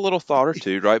just give a little thought or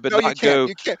two, right? But No, you not can't. go.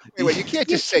 You can't. Wait. You can't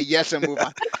just say yes and move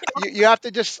on. You have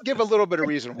to just give a little bit of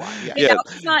reason why. Hey, Yes. Yeah.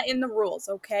 that's not in the rules,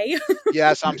 okay?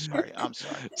 Yes. I'm sorry. I'm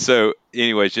sorry. So,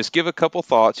 anyways, just give a couple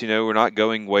thoughts. We're not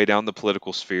going way down the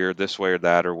political sphere this way or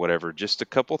that or whatever. Just a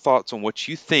couple thoughts on what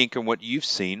you think and what you've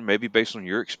seen, maybe based on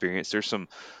your experience. There's some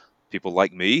people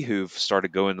like me who've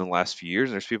started going in the last few years,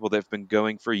 and there's people that have been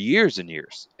going for years and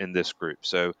years in this group.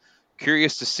 So,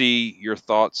 curious to see your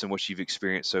thoughts and what you've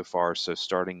experienced so far. So,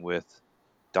 starting with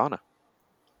Donna.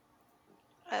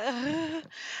 Uh,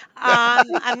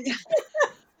 I'm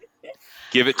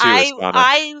Give it to us, I Donna.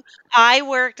 I I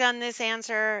worked on this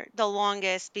answer the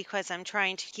longest because I'm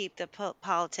trying to keep the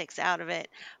politics out of it.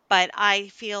 But I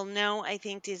feel no, I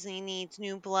think Disney needs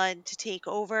new blood to take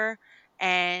over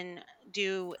and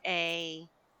do a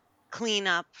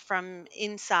cleanup from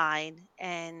inside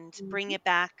and bring Mhm. it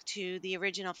back to the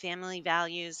original family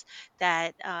values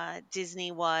that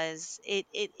Disney was.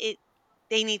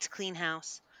 They need to clean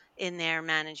house in their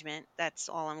management. That's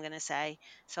all I'm going to say.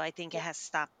 So I think it Yeah, has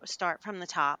to start from the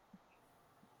top.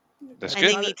 That's That's And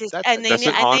they good. not. need to That's and they That's ne-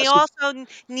 an and they honest. also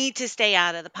need to stay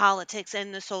out of the politics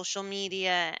and the social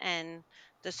media and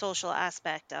the social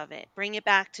aspect of it. Bring it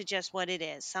back to just what it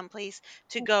is. Someplace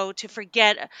to go to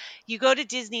forget. You go to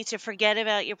Disney to forget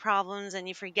about your problems and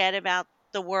you forget about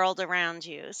the world around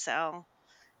you. So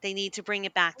they need to bring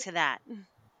it back to that.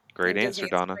 Great and answer,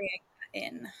 Disney is Donna. bringing that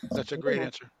in. that's a great Yeah.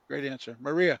 answer. Great answer,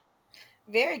 Maria.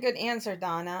 Very good answer,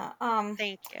 Donna.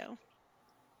 Thank you.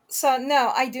 So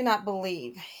no, I do not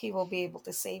believe he will be able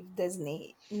to save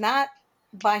Disney. Not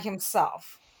by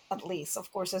himself, at least,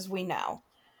 of course, as we know.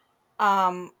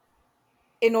 Um,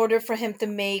 in order for him to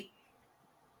make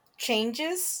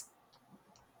changes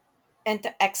and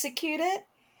to execute it,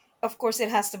 of course, it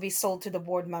has to be sold to the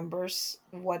board members,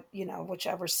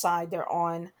 whichever side they're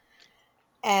on.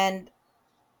 And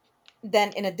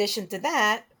then, in addition to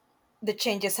that, the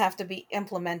changes have to be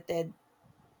implemented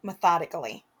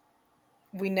methodically.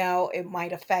 We know it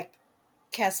might affect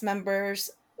cast members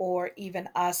or even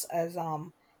us as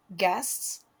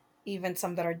guests, even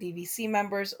some that are DVC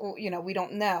members, or we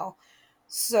don't know.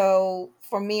 So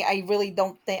for me, I really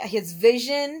don't think his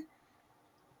vision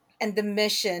and the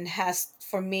mission has,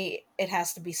 for me, it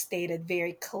has to be stated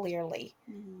very clearly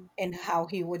Mhm. in how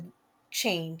he would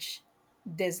change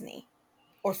Disney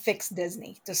or fix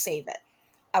Disney to save it.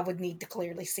 I would need to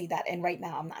clearly see that, and right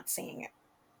now I'm not seeing it.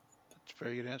 That's a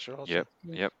very good answer, also. Yep.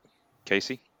 Yep.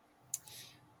 Casey.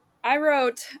 I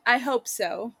wrote, I hope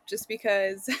so, just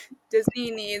because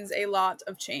Disney needs a lot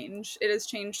of change. It has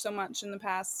changed so much in the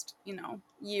past,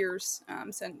 years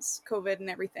since COVID and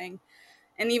everything.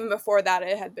 And even before that,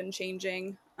 it had been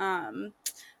changing.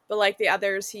 But like the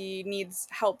others, he needs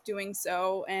help doing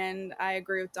so. And I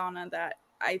agree with Donna that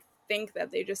I think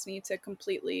that they just need to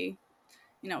completely,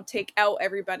 take out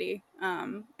everybody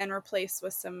and replace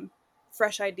with some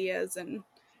fresh ideas and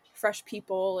fresh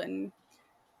people and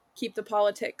keep the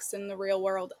politics and the real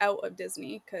world out of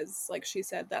Disney because, like she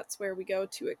said, that's where we go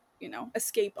to,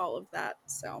 escape all of that.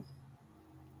 So,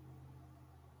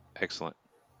 Excellent.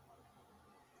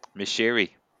 Miss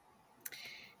Sherry.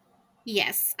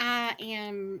 Yes, I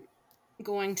am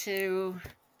going to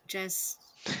just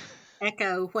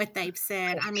echo what they've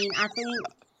said. I mean,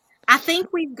 I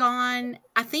think we've gone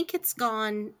I think it's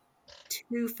gone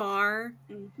too far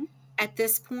mhm. at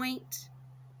this point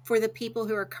for the people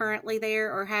who are currently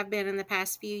there or have been in the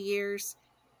past few years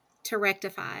to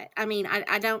rectify it. I mean,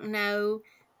 I don't know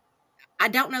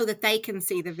that they can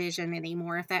see the vision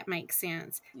anymore, if that makes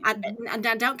sense.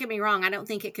 Don't get me wrong. I don't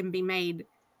think it can be made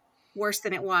worse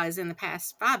than it was in the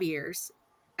past 5 years,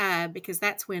 because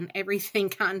that's when everything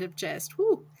kind of just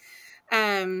whoo.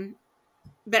 Um,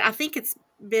 but I think it's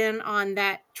been on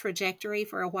that trajectory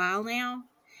for a while now,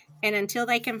 and until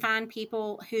they can find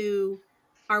people who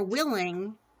are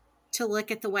willing to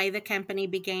look at the way the company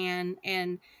began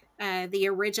and the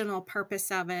original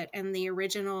purpose of it and the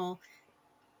original,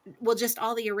 well, just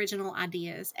all the original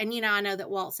ideas. And, I know that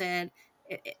Walt said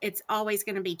it's always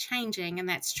going to be changing, and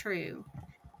that's true.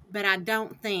 But I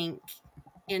don't think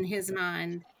in his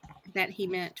mind that he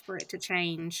meant for it to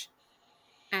change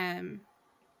um,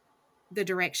 the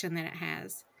direction that it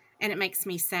has. And it makes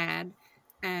me sad,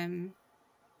 um,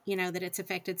 that it's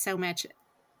affected so much,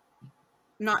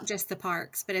 not just the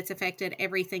parks, but it's affected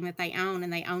everything that they own.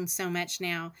 And they own so much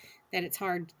now that it's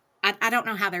hard. I don't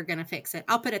know how they're going to fix it.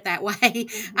 I'll put it that way.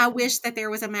 I wish that there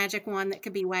was a magic wand that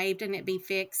could be waved and it be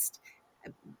fixed,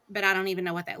 but I don't even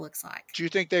know what that looks like. Do you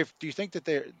think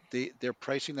that they're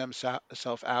pricing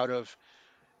themselves out of?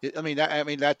 I mean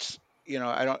that's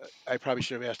I don't. I probably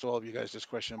should have asked all of you guys this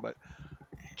question, but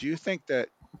do you think that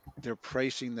they're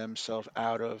pricing themselves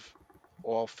out of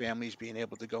all families being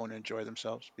able to go and enjoy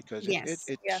themselves because Yes.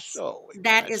 it's Yes. so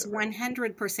That is expensive right now?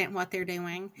 100% what they're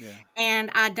doing. Yeah.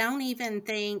 And I don't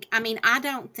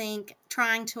think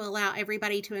trying to allow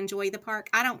everybody to enjoy the park,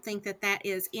 I don't think that that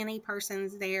is any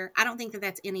person's there. I don't think that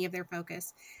that's any of their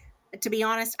focus. To be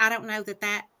honest, I don't know that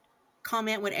that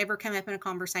comment would ever come up in a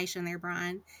conversation there,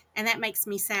 Brian. And that makes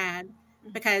me sad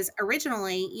because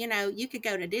originally, you could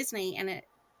go to Disney and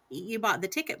you bought the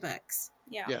ticket books.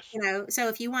 Yeah. Yes. So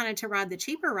if you wanted to ride the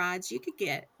cheaper rides, you could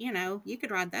you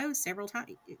could ride those several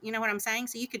times. You know what I'm saying?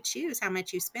 So you could choose how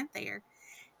much you spent there.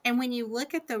 And when you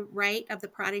look at the rate of the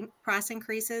price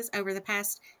increases over the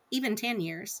past even 10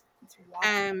 years, It's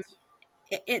wild. um,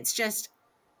 it's just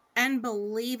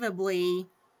unbelievably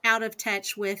out of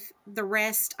touch with the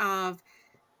rest of,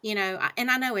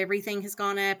 and I know everything has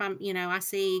gone up. I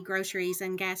see groceries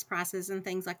and gas prices and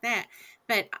things like that,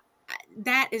 but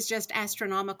that is just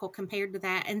astronomical compared to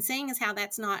that. And seeing as how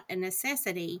that's not a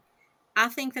necessity, I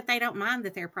think that they don't mind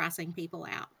that they're pricing people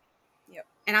out. Yep.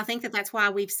 And I think that that's why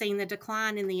we've seen the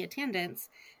decline in the attendance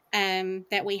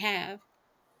that we have.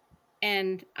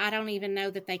 And I don't even know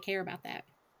that they care about that.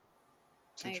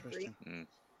 It's I agree. interesting.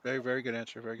 Very, very good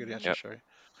answer. Very good Mhm. answer, Yep. Sherry.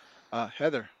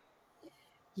 Heather.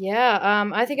 Yeah,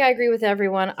 I think I agree with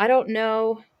everyone. I don't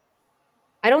know.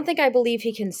 I don't think I believe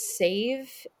he can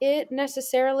save it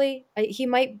necessarily. He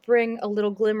might bring a little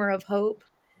glimmer of hope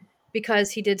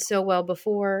because he did so well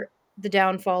before the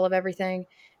downfall of everything.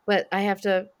 But I have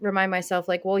to remind myself,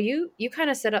 like, well, you kind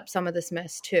of set up some of this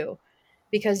mess too,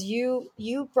 because you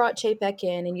brought Chapek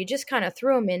in and you just kind of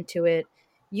threw him into it.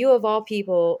 You of all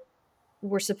people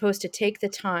were supposed to take the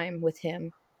time with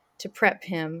him to prep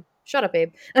him. Shut up,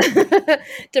 babe.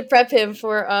 To prep him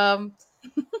for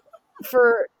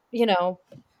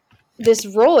this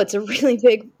role. It's a really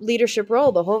big leadership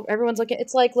role. Everyone's looking,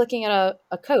 it's like looking at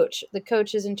a coach. The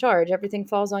coach is in charge. Everything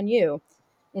falls on you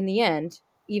in the end,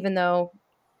 even though,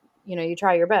 you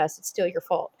try your best, it's still your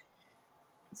fault.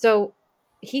 So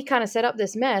he kind of set up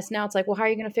this mess. Now it's like, well, how are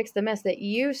you going to fix the mess that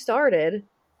you started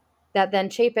that then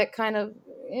Chapek kind of,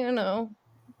 you know,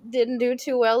 didn't do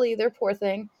too well either. Poor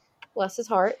thing, bless his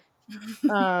heart.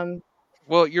 Um,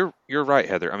 Well, you're right,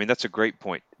 Heather. I mean, that's a great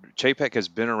point. Chapek has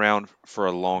been around for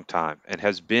a long time and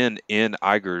has been in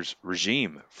Iger's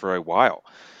regime for a while,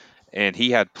 and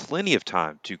he had plenty of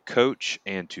time to coach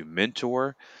and to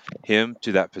mentor him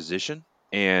to that position.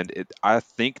 And I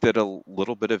think that a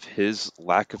little bit of his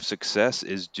lack of success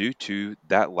is due to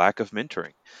that lack of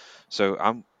mentoring. So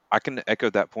I can echo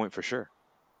that point for sure.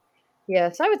 yeah,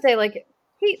 so I would say like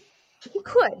he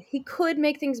he could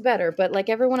make things better, but like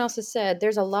everyone else has said,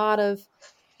 there's a lot of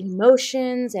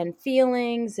emotions and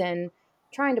feelings and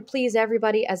trying to please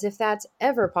everybody as if that's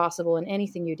ever possible in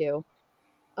anything you do.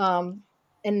 um,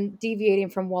 and deviating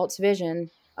from Walt's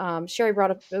vision. Sherry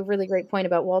brought up a really great point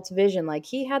about Walt's vision. Like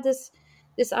he had this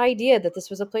idea that this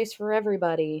was a place for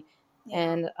everybody,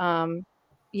 Yeah. and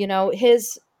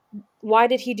his why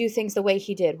did he do things the way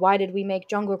he did? Why did we make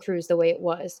Jungle Cruise the way it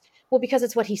was? Well, because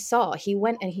it's what he saw. He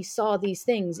went and he saw these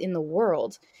things in the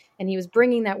world, and he was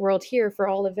bringing that world here for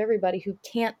all of everybody who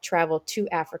can't travel to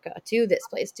Africa, to this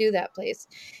place, to that place.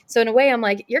 So in a way, I'm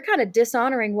like, you're kind of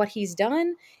dishonoring what he's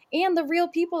done and the real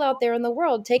people out there in the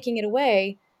world, taking it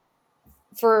away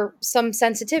for some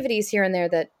sensitivities here and there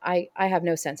that I have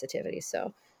no sensitivity.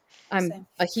 So I'm Same.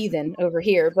 a heathen over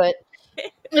here, but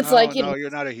it's No, like, no, you're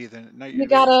not a heathen. No, you you're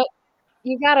gotta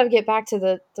you gotta get back to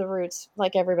the roots,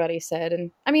 like everybody said.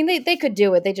 And I mean, they could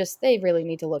do it. They really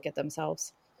need to look at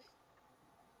themselves.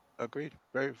 agreed.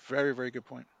 Very, very, very good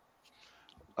point.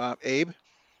 Abe.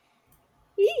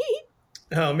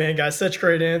 Oh man, guys, such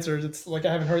great answers. It's like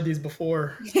I haven't heard these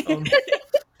before.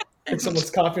 I think someone's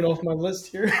copying off my list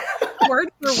here. Word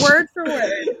for word for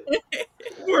word.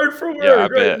 Word for Yeah, I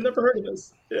word, right? I've bet. never heard of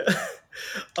this.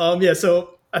 Yeah. Yeah,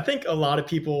 so I think a lot of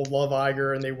people love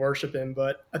Iger and they worship him,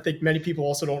 but I think many people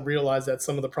also don't realize that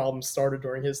some of the problems started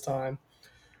during his time,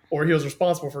 or he was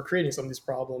responsible for creating some of these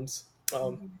problems.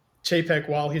 Mhm. Chapek,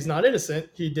 while he's not innocent,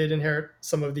 he did inherit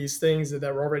some of these things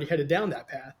that were already headed down that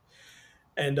path.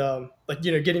 And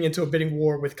getting into a bidding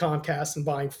war with Comcast and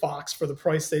buying Fox for the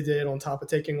price they did, on top of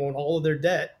taking on all of their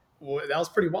debt, well, that was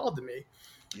pretty wild to me.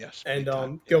 Yes, And big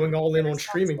time. Yeah. going all in on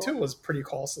streaming too Irresponsible. was pretty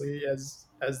costly, as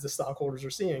the stockholders are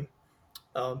seeing.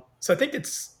 So I think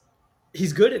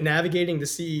he's good at navigating the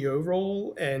CEO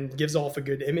role and gives off a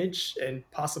good image and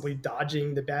possibly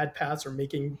dodging the bad paths or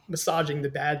massaging the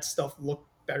bad stuff look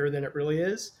better than it really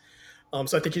is.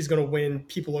 So I think he's going to win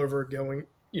people over going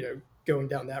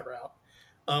down that route.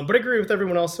 But I agree with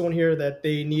everyone else on here that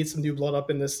they need some new blood up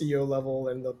in the CEO level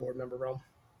and the board member realm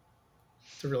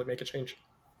to really make a change.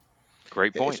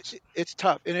 Great Yeah, points. it's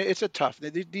tough, and it's a tough.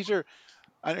 These are.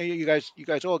 I know you guys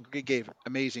all gave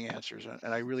amazing answers,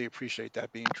 and I really appreciate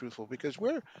that being truthful because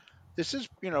this is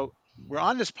we're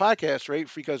on this podcast right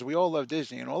because we all love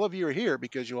Disney, and all of you are here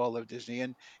because you all love Disney,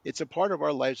 and it's a part of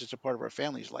our lives, it's a part of our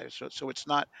family's lives. So it's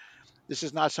not this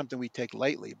is not something we take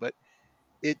lightly, but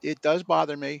it does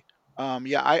bother me.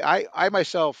 Yeah, I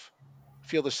myself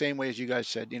feel the same way as you guys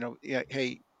said. Yeah,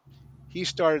 hey, he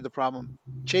started the problem.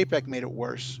 Chapek made it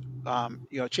worse.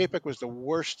 Chapek was the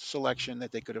worst selection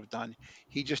that they could have done.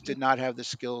 He just did not have the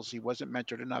skills. He wasn't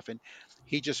mentored enough, and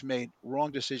he just made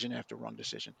wrong decision after wrong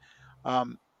decision.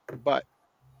 Um, but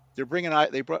they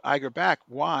brought Iger back.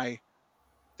 Why?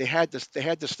 They had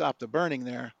to stop the burning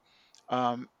there.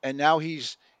 And now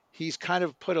he's kind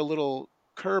of put a little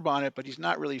curb on it, but he's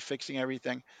not really fixing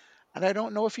everything. And I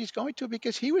don't know if he's going to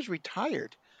because he was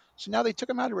retired. So now they took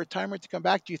him out of retirement to come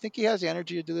back. Do you think he has the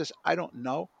energy to do this? I don't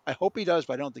know. I hope he does,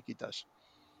 but I don't think he does.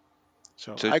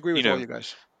 So So, I agree with all you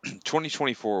guys.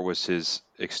 2024 was his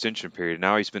extension period.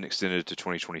 Now he's been extended to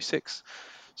 2026.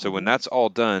 So when Hmm. that's all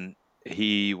done,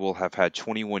 he will have had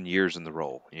 21 years in the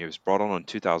role. He was brought on in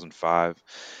 2005.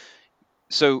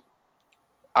 So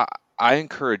I, I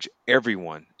encourage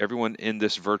everyone in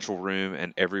this virtual room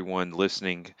and everyone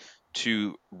listening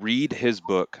to read his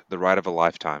book, The Ride of a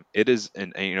Lifetime. It is,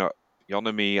 y'all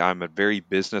know me, I'm a very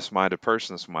business minded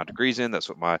person. That's what my degree's in. That's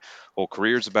what my whole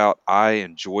career is about. I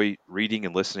enjoy reading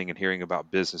and listening and hearing about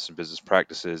business and business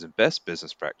practices and best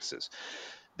business practices.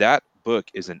 That book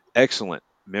is an excellent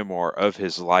memoir of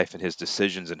his life and his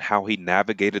decisions and how he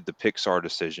navigated the Pixar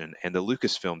decision and the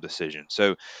Lucasfilm decision.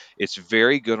 So it's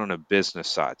very good on a business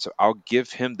side. So I'll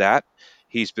give him that.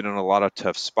 He's been in a lot of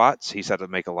tough spots. He's had to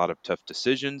make a lot of tough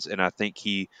decisions. And I think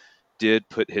he did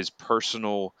put his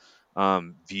personal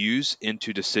views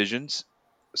into decisions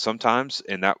sometimes.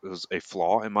 And that was a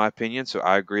flaw, in my opinion. So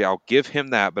I agree. I'll give him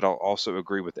that. But I'll also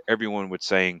agree with everyone with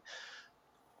saying,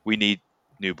 we need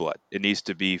new blood. It needs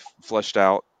to be fleshed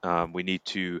out. We need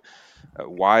to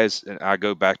Why is, and I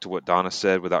go back to what Donna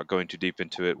said without going too deep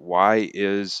into it, why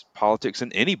is politics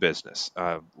in any business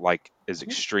like as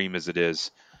extreme as it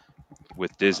is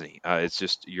with Disney? It's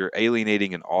just you're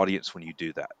alienating an audience when you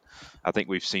do that. I think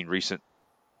we've seen recent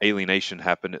alienation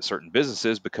happen at certain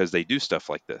businesses because they do stuff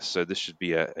like this. So this should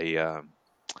be Uh,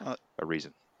 a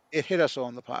reason. it hit us all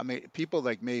in the pot. I mean, people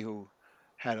like me who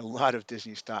had a lot of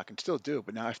Disney stock and still do,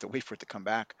 but now I have to wait for it to come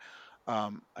back.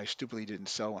 I stupidly didn't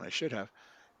sell when I should have.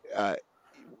 Uh,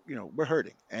 we're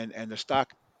hurting, and the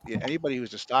stock. Anybody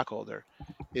who's a stockholder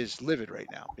is livid right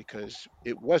now because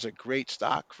it was a great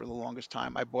stock for the longest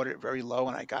time. I bought it very low,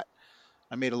 and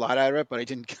I made a lot out of it, but I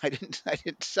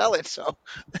didn't sell it. So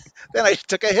then I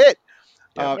took a hit,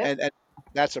 Yep. and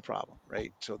that's a problem,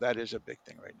 right? So that is a big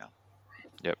thing right now.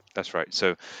 Yep, that's right.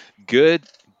 So good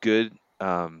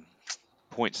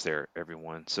points there,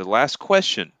 everyone. So last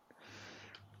question.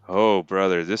 Oh,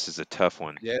 brother, this is a tough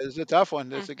one. Yeah, it's a tough one.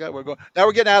 Mm. This is good. We're going now.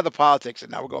 We're getting out of the politics,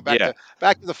 and now we're going Yeah.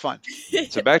 back to the fun.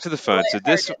 So back to the fun. So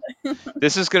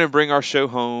this is going to bring our show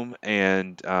home,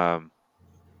 and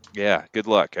yeah, good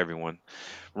luck, everyone.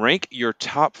 Rank your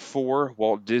top 4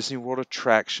 Walt Disney World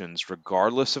attractions,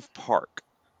 regardless of park.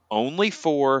 Only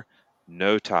 4,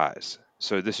 no ties.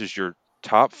 So this is your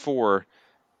top 4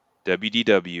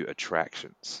 WDW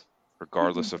attractions,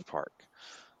 regardless of park.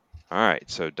 All right,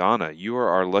 so Donna, you are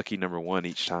our lucky number 1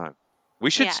 each time.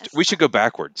 Yes. We should go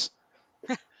backwards.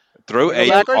 Throw We go Abe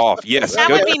backwards. off. Yes, That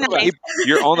go. would Okay, be let's go back. nice. Abe,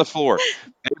 you're on the floor.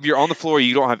 Abe, you're on the floor.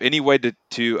 You don't have any way yeah,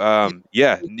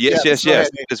 Yeah, yes. go ahead.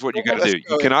 That is what you got to Let's do. You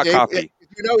go. cannot copy.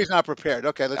 He's not prepared.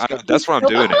 Okay, let's go. That's why I'm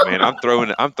doing it, man. I'm throwing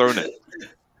it. I'm throwing it.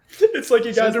 It's like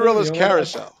you guys know me. Cinderella's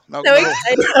carousel. No, So no.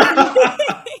 excited.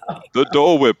 The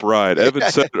Dole Whip ride. Evan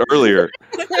said it earlier.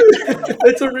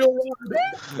 It's a real one.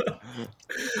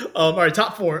 All right,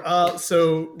 top 4.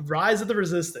 So Rise of the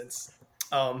Resistance.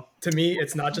 To me,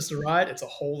 it's not just a ride; it's a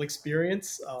whole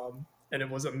experience. And it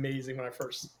was amazing when I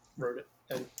first rode it,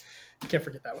 and you can't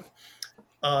forget that one.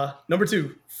 Number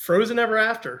 2, Frozen Ever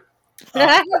After.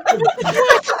 I'm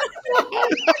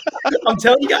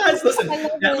telling you guys, listen,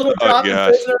 that little Oh drop in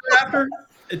gosh. Frozen Ever After,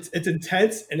 it's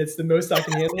intense and it's the most I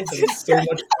can handle, but it's so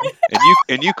much fun.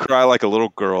 And you cry like a little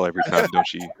girl every time,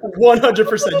 don't you?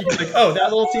 100%. You can be like, oh,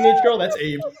 that little teenage girl, that's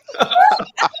Abe.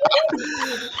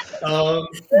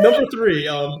 Number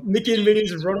 3, Mickey and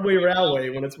Minnie's Runaway Railway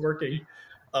when it's working.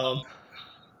 Um,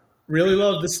 really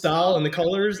love the style and the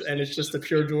colors, and it's just a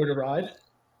pure joy to ride.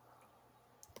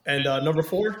 And number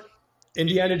 4,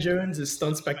 Indiana Jones is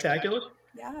Stunt Spectacular.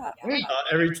 Yeah.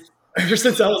 Ever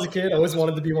since I was a kid, I always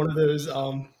wanted to be one of those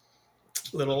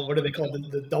little, what are they called,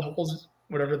 the doubles,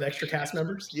 whatever, the extra cast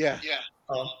members. Yeah.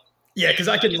 Um, yeah, because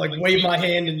I could like wave my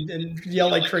hand and yell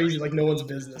like crazy, like no one's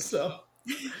business. So,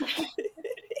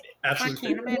 I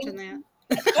absolutely. can't imagine that.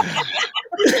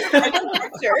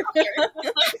 Sure.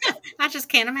 I just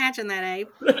can't imagine that, Abe.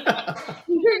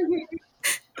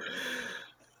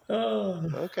 Oh.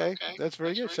 Okay, that's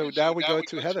very good. So now we go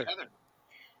to Heather.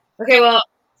 Okay, well,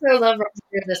 I love Rise of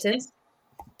the Resistance.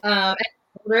 As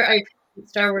older, I appreciate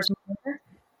Star Wars more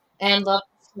and love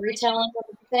storytelling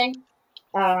and everything.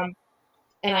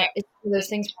 And it's one of those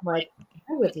things where I'm like,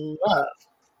 I would love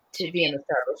to be in the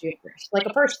Star Wars universe, like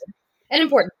a person, an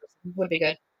important person would be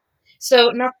good.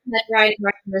 So not from that riding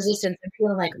Resistance, I'm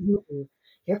feeling like, ooh,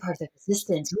 you're part of the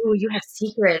Resistance. Ooh, you have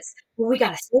secrets. Ooh, we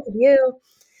gotta save you.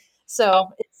 So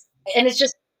it's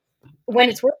just when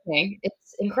it's working,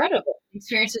 it's incredible. The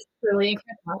experience is really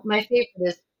incredible. My favorite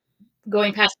is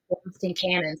going past the Boston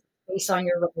cannons, face on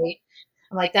your right.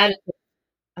 I'm like, that is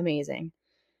amazing.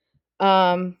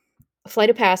 Flight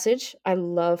of Passage. I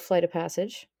love Flight of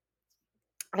Passage.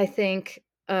 I think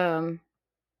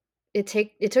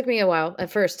it took me a while at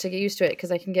first to get used to it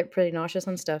because I can get pretty nauseous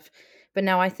on stuff. But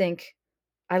now I think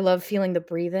I love feeling the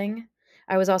breathing.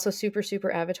 I was also super,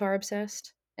 super Avatar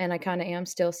obsessed, and I kind of am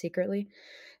still secretly.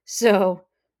 So,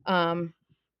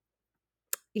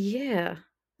 yeah,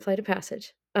 Flight of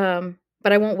Passage.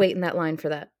 But I won't wait in that line for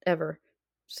that ever.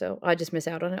 So I just miss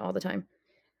out on it all the time.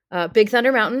 Big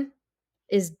Thunder Mountain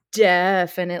is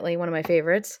definitely one of my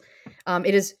favorites.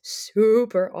 It is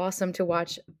super awesome to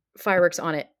watch fireworks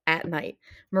on it at night.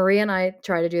 Maria and I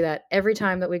try to do that every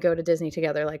time that we go to Disney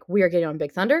together. Like, we are getting on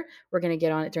Big Thunder. We're going to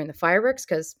get on it during the fireworks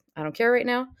because I don't care right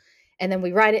now. And then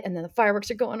we ride it, and then the fireworks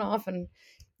are going off, and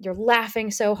you're laughing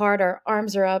so hard. Our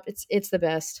arms are up. It's the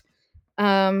best.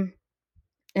 And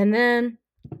then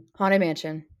Haunted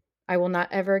Mansion. I will not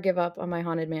ever give up on my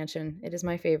Haunted Mansion. It is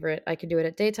my favorite. I could do it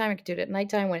at daytime. I could do it at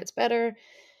nighttime when it's better.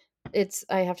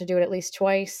 I have to do it at least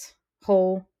twice,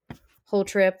 whole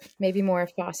trip, maybe more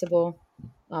if possible.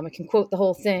 I can quote the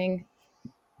whole thing.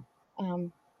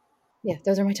 Yeah,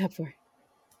 those are my top 4.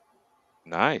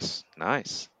 Nice,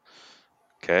 nice.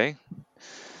 Okay,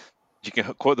 you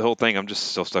can quote the whole thing. I'm just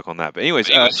still stuck on that. But anyways,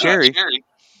 Sherry,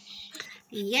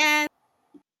 Yes.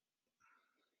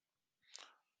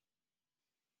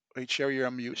 Wait, Sherry, you're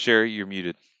on mute. Sherry, you're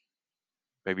muted.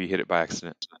 Maybe you hit it by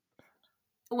accident.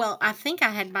 Well, I think I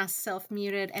had myself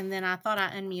muted and then I thought I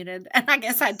unmuted and I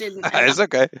guess I didn't. And It's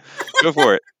okay. Go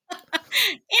for it.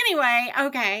 anyway,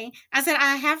 okay. I said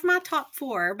I have my top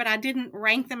 4, but I didn't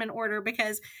rank them in order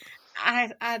because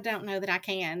I don't know that I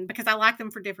can because I like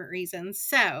them for different reasons.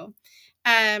 So,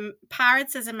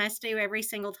 Pirates is a must do every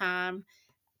single time.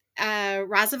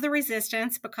 Rise of the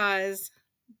Resistance because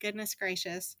goodness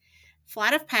gracious,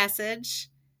 Flight of Passage,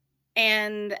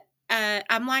 and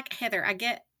I'm like Heather. I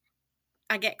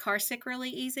get car sick really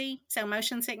easy, so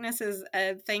motion sickness is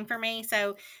a thing for me.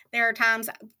 So there are times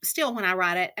still when I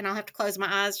ride it, and I'll have to close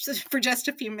my eyes just for just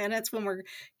a few minutes when we're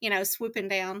swooping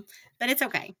down, but it's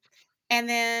okay. And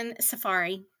then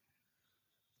Safari,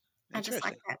 I just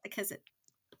like Interesting. that because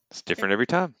It's it different every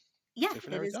time. yeah,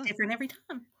 Different it every is time. different every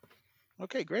time.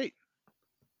 Okay, great.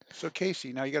 So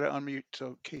Casey, now you got to unmute.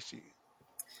 So Casey.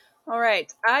 All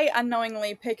right. I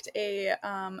unknowingly picked a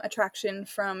attraction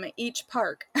from each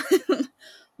park.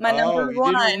 My Oh, number you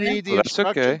didn't one. read the Well, that's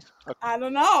okay. instructions? Okay. I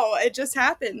don't know. It just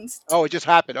happens. Oh, it just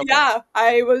happened. Okay. Yeah,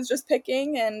 I was just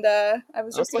picking and I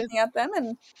was just Okay. looking at them,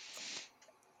 and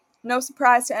no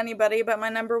surprise to anybody, but my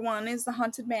number one is the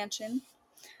Haunted Mansion.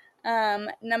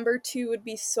 Number two would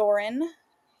be Soren,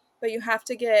 but you have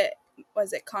to get,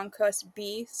 was it Conquest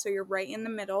B? So you're right in the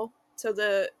middle, so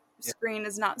the Yeah. screen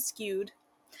is not skewed.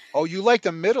 Oh, you like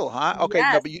the middle, huh? Okay.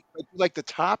 No, Yes, but you like the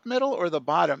top middle or the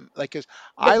bottom? Like, 'cause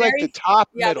the I like the very, top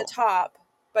yeah, the middle. top,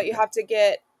 but you Okay. have to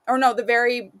get, or no, the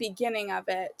very beginning of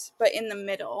it, but in the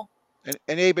middle.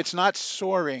 And Abe, it's not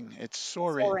soaring. It's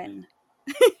Sorin. Soren.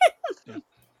 Yeah.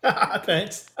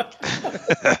 Thanks.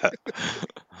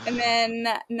 And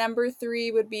then number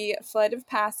three would be Flight of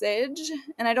Passage.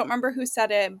 And I don't remember who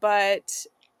said it, but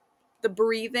the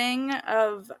breathing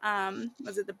of,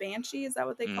 was it the Banshee? Is that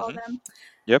what they call Hmm. them?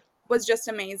 Yep. Was just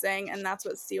amazing. And that's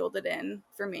what sealed it in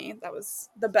for me. That was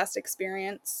the best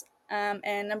experience.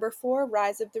 And number four,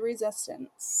 Rise of the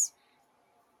Resistance.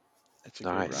 It's a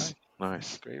great Nice, ride.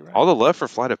 It's a nice. great All ride. the love for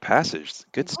Flight of Passage.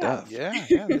 Good Yes. stuff. Yeah,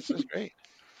 yeah, this is great.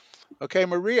 Okay,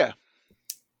 Maria.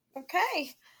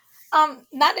 Okay.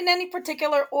 Not in any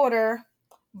particular order,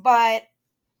 but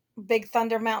Big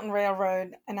Thunder Mountain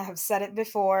Railroad, and I have said it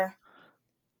before,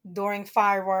 during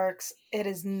fireworks, it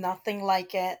is nothing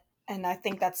like it, and I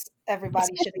think that's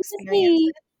everybody should Especially with experience me.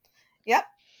 it. Yep.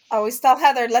 I always tell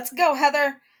Heather, let's go,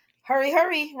 Heather. Hurry,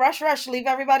 hurry, rush, rush, leave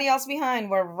everybody else behind.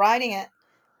 We're riding it.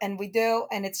 And we do,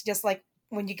 and it's just like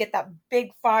when you get that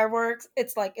big fireworks,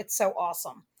 it's like it's so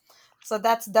awesome. So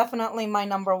that's definitely my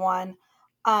number one.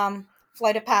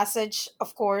 Flight of Passage,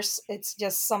 of course, it's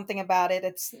just something about it.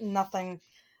 It's nothing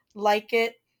like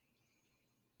it.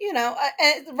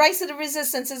 Rise of the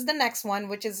Resistance is the next one,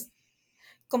 which is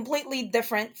completely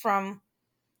different from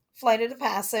Flight of the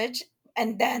Passage.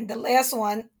 And then the last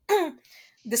one,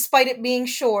 despite it being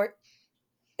short,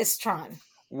 is Tron.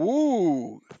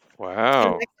 Woo. So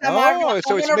Wow. next time Oh, I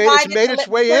so want to ride it's it made a its little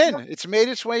way because in. It's made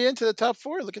its way into the top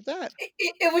four. Look at that.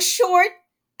 it was short,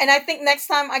 and I think next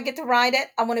time I get to ride it,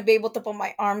 I want to be able to put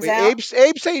my arms Wait, out.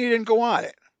 Abe saying he didn't go on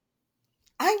it.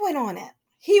 I went on it.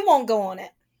 He won't go on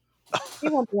it. We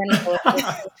won't do any roller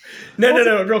coasters. No, We'll no,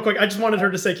 do no. Real quick, I just wanted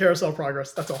her to say carousel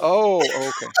progress. That's all. Oh,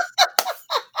 okay.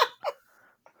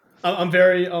 I'm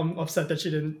very upset that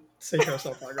she didn't say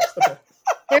carousel progress. That's all.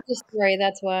 there's a story.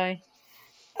 That's why.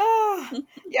 Ah,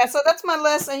 yeah. So that's my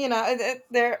list, and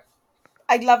they're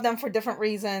I love them for different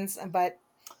reasons, but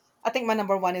I think my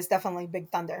number one is definitely Big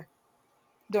Thunder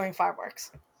during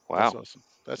fireworks. That's Wow. awesome.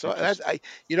 That's all. Interesting.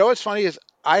 You know what's funny is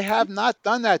I have not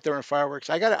done that during fireworks.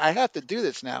 I have to do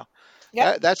this now.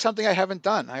 Yep. That's something I haven't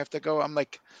done. I have to go. I'm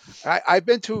like, I've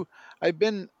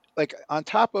been like on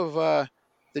top of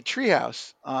the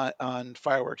treehouse on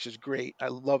fireworks is great. I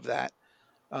love that.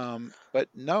 But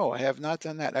no, I have not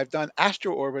done that. I've done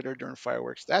Astro Orbiter during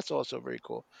fireworks. That's also very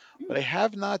cool. But I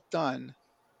have not done.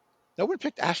 No one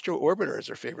picked Astro Orbiter as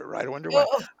their favorite ride. I wonder why.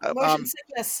 Oh, Uh, motion um,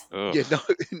 sickness. Ugh. yeah, no,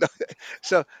 no.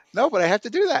 So no, but I have to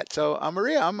do that. So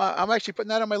Maria, I'm actually putting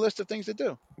that on my list of things to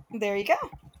do. There you go.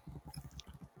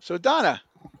 So Donna,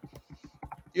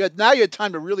 you had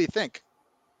time to really think.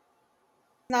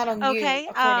 Not on you, Okay,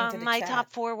 according to the my chat.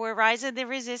 top four were Rise of the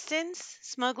Resistance,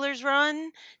 Smuggler's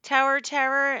Run, Tower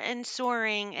Terror, and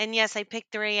Soaring. And yes, I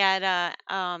picked three at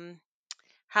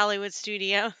Hollywood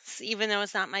Studios, even though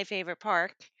it's not my favorite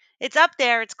park. It's up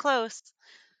there, it's close,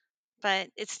 but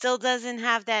it still doesn't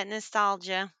have that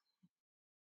nostalgia.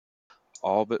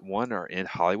 all but one are in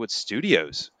Hollywood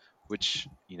Studios, which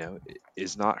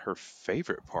is not her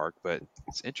favorite park, but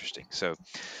it's interesting. So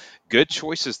good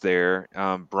choices there,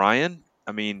 Brian.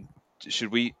 I mean,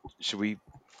 should we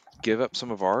give up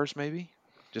some of ours, maybe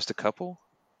just a couple?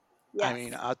 I Yes.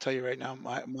 mean, I'll tell you right now,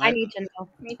 I need to know.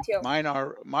 Me too. mine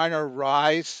are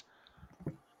Rise,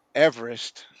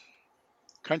 Everest,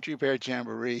 Country Bear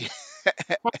Jamboree,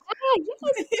 Ah,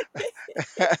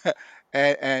 yes.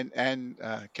 and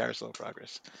Carousel of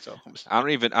Progress. So I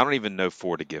don't even know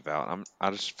four to give out.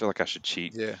 I just feel like I should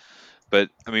cheat. yeah, But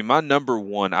I mean, my number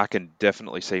one, I can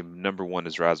definitely say number one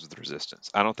is Rise with Resistance.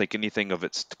 I don't think anything of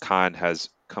its kind has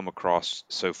come across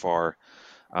so far.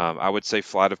 I would say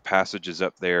Flight of Passage is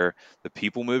up there. The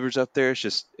People Movers up there. It's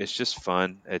just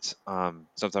fun. It's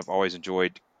something I've always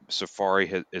enjoyed.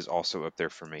 Safari is also up there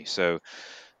for me. So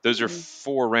those are Hmm.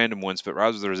 four random ones. But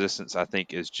Rise of the Resistance, I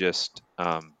think, is just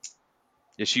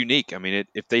it's unique. I mean,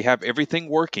 if they have everything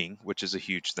working, which is a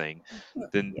huge thing,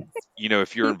 then Yes.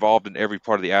 if you're involved in every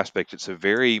part of the aspect, it's a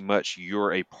very much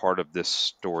you're a part of this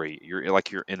story. You're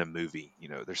like you're in a movie.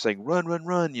 They're saying run, run,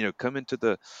 run. Come into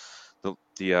the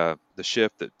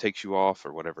ship that takes you off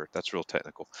or whatever. That's real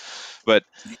technical. But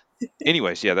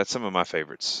anyways, yeah, that's some of my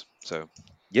favorites. So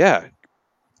yeah,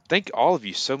 thank all of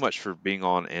you so much for being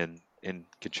on and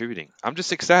contributing. I'm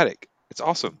just ecstatic. It's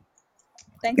awesome.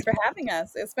 Thanks for having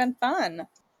us. It's been fun.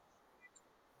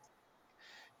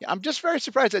 yeah. I'm just very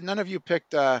surprised that none of you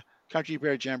picked Country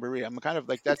Bear Jamboree. I'm kind of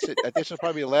like that's it. This is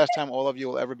probably the last time all of you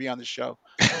will ever be on the show.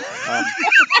 Um,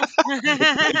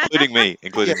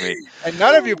 Including me. and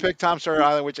none of you picked Tom Sawyer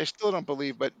Island, which I still don't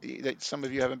believe, but that some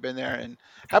of you haven't been there. And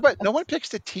how about no one picks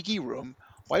the Tiki Room?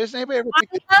 Why doesn't anybody ever pick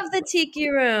I love the tiki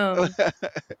room. the?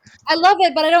 I love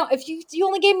it, but I don't. If you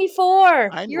only gave me four,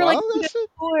 I you're like well, you got that's it.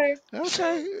 four.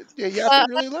 Okay, yeah, you have to Let's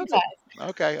really do love it. five.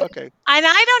 Okay, okay. And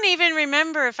I don't even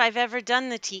remember if I've ever done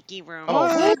the tiki room. Oh my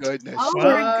What? What? goodness, Oh my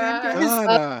What? goodness.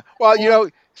 Donna. Well,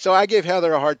 so I gave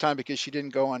Heather a hard time because she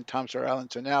didn't go on Tom Sawyer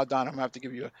Island. So now, Donna, I'm gonna have to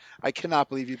give you. I cannot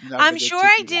believe you've not I'm been to the sure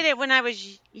I Tiki Room. did it when I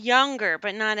was younger,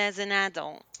 but not as an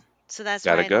adult. So that's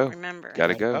why Gotta I don't go. remember. You Gotta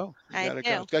gotta go. go. You I gotta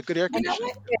go. do. It's got good air You know conditioning. what?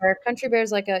 Country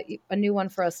Bear's like a new one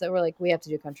for us that we're like we have to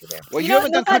do Country Bear. Well, You you know what?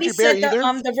 haven't done Nobody Country Bear said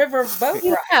either. the river boat We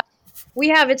ride. have, we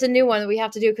have. It's a new one that we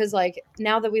have to do because like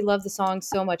now that we love the song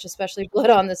so much, especially Blood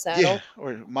on the Yeah, Saddle.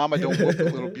 or Mama don't whoop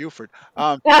little Buford.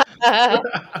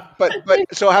 But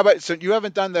so how about so you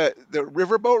haven't done the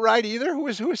riverboat ride either?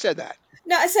 Who said that?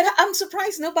 No, I said I'm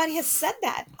surprised nobody has said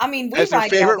that. I mean, we As their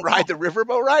ride it all favorite the ride, the time.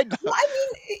 riverboat ride? No, Well, I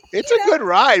mean, it's a good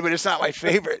ride, but it's not my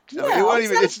favorite. So it no, won't it's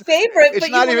even. not a favorite, It's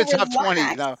but you not want even to top 20.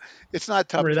 relax. No, it's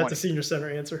not I'm top ready. That's a 20. senior center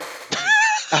answer.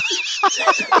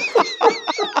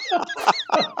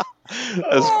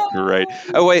 That's Oh, great.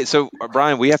 Oh wait, so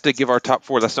Brian, we have to give our top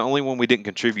four. That's the only one we didn't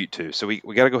contribute to. So we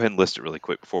got to go ahead and list it really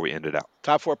quick before we end it out.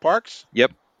 Top four parks.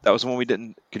 Yep, that was the one we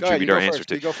didn't Go ahead. You contribute our go answer first.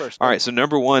 to. You go first. All Go. right, so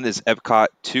number one is Epcot,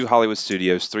 two Hollywood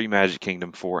Studios, three Magic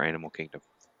Kingdom, four Animal Kingdom.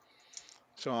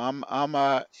 So I'm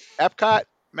Epcot,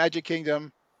 Magic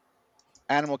Kingdom,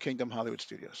 Animal Kingdom, Hollywood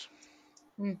Studios.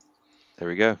 Mm. There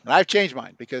we go. And I've changed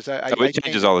mine because Oh, I it changed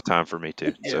changes it. all the time for me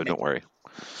too, Yeah, so me don't too. worry.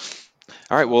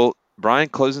 All right, So well, Brian,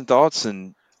 closing thoughts,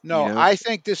 and you no, know, I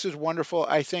think this is wonderful.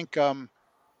 I think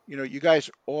you guys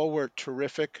all were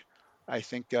terrific. I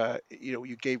think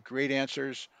you gave great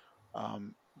answers.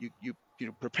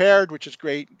 You prepared, which is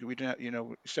great. We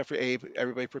didn't, except for Abe,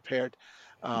 everybody prepared.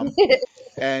 Um,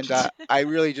 and I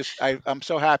really I'm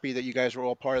so happy that you guys were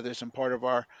all part of this and part of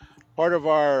our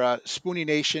Spoonie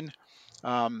Nation.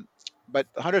 Um, but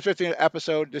 150th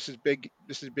episode, this is big.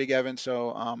 This is big, Evan.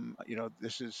 So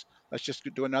this is let's just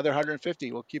do another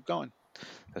 150. We'll keep going.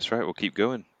 that's right. We'll keep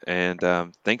going. And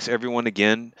thanks everyone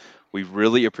again. We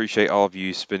really appreciate all of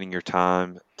you spending your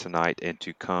time tonight and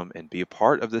to come and be a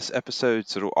part of this episode.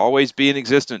 So it'll always be in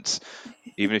existence,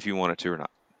 even if you want it to or not.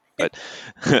 But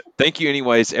thank you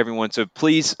anyways, everyone. So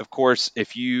please, of course,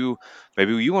 if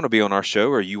maybe you want to be on our show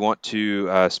or you want to,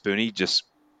 Spoonie, just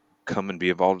come and be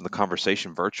involved in the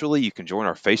conversation virtually, you can join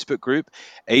our Facebook group,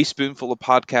 A Spoonful of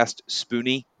Podcast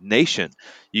Spoonie Nation.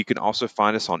 You can also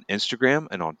find us on Instagram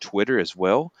and on Twitter as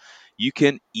well. You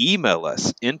can email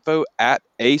us,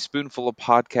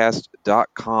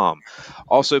 info@aspoonfulofpodcast.com.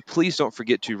 Also, please don't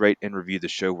forget to rate and review the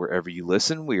show wherever you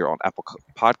listen. We are on Apple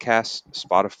Podcasts,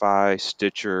 Spotify,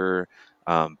 Stitcher,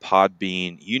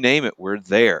 Podbean, you name it, we're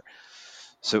there.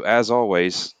 So, as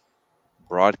always,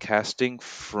 broadcasting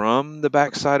from the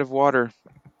backside of water.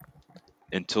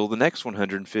 Until the next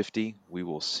 150, we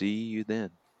will see you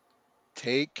then.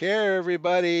 Take care,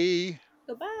 everybody.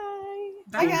 Goodbye.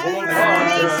 Bye, Spoonful of guys.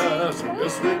 podcast.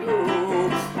 Yes, we do.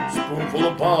 Spoonful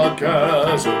Spoonful of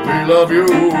Podcasts, we love you.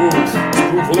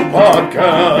 Spoonful of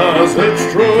Podcasts,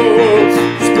 it's true.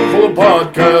 Spoonful of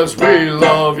Podcasts, we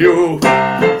love you.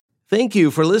 Thank you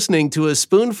for listening to A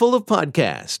Spoonful of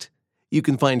Podcast. You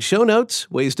can find show notes,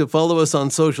 ways to follow us on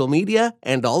social media,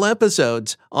 and all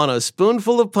episodes on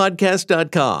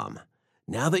aspoonfulofpodcast.com.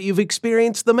 Now that you've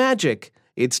experienced the magic,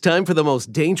 it's time for the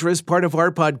most dangerous part of our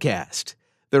podcast,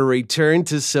 the return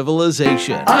to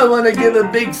civilization. I want to give a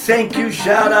big thank you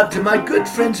shout out to my good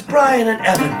friends Brian and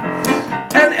Evan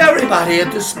and everybody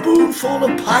at the Spoonful of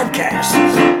Podcasts.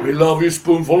 We love you,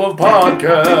 Spoonful of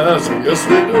Podcasts, yes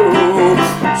we do.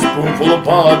 Spoonful of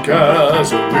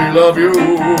Podcasts, we love you.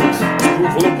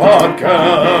 Spoonful of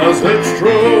Podcasts, it's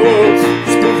true.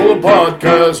 Spoonful of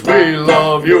Podcasts, we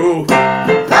love you.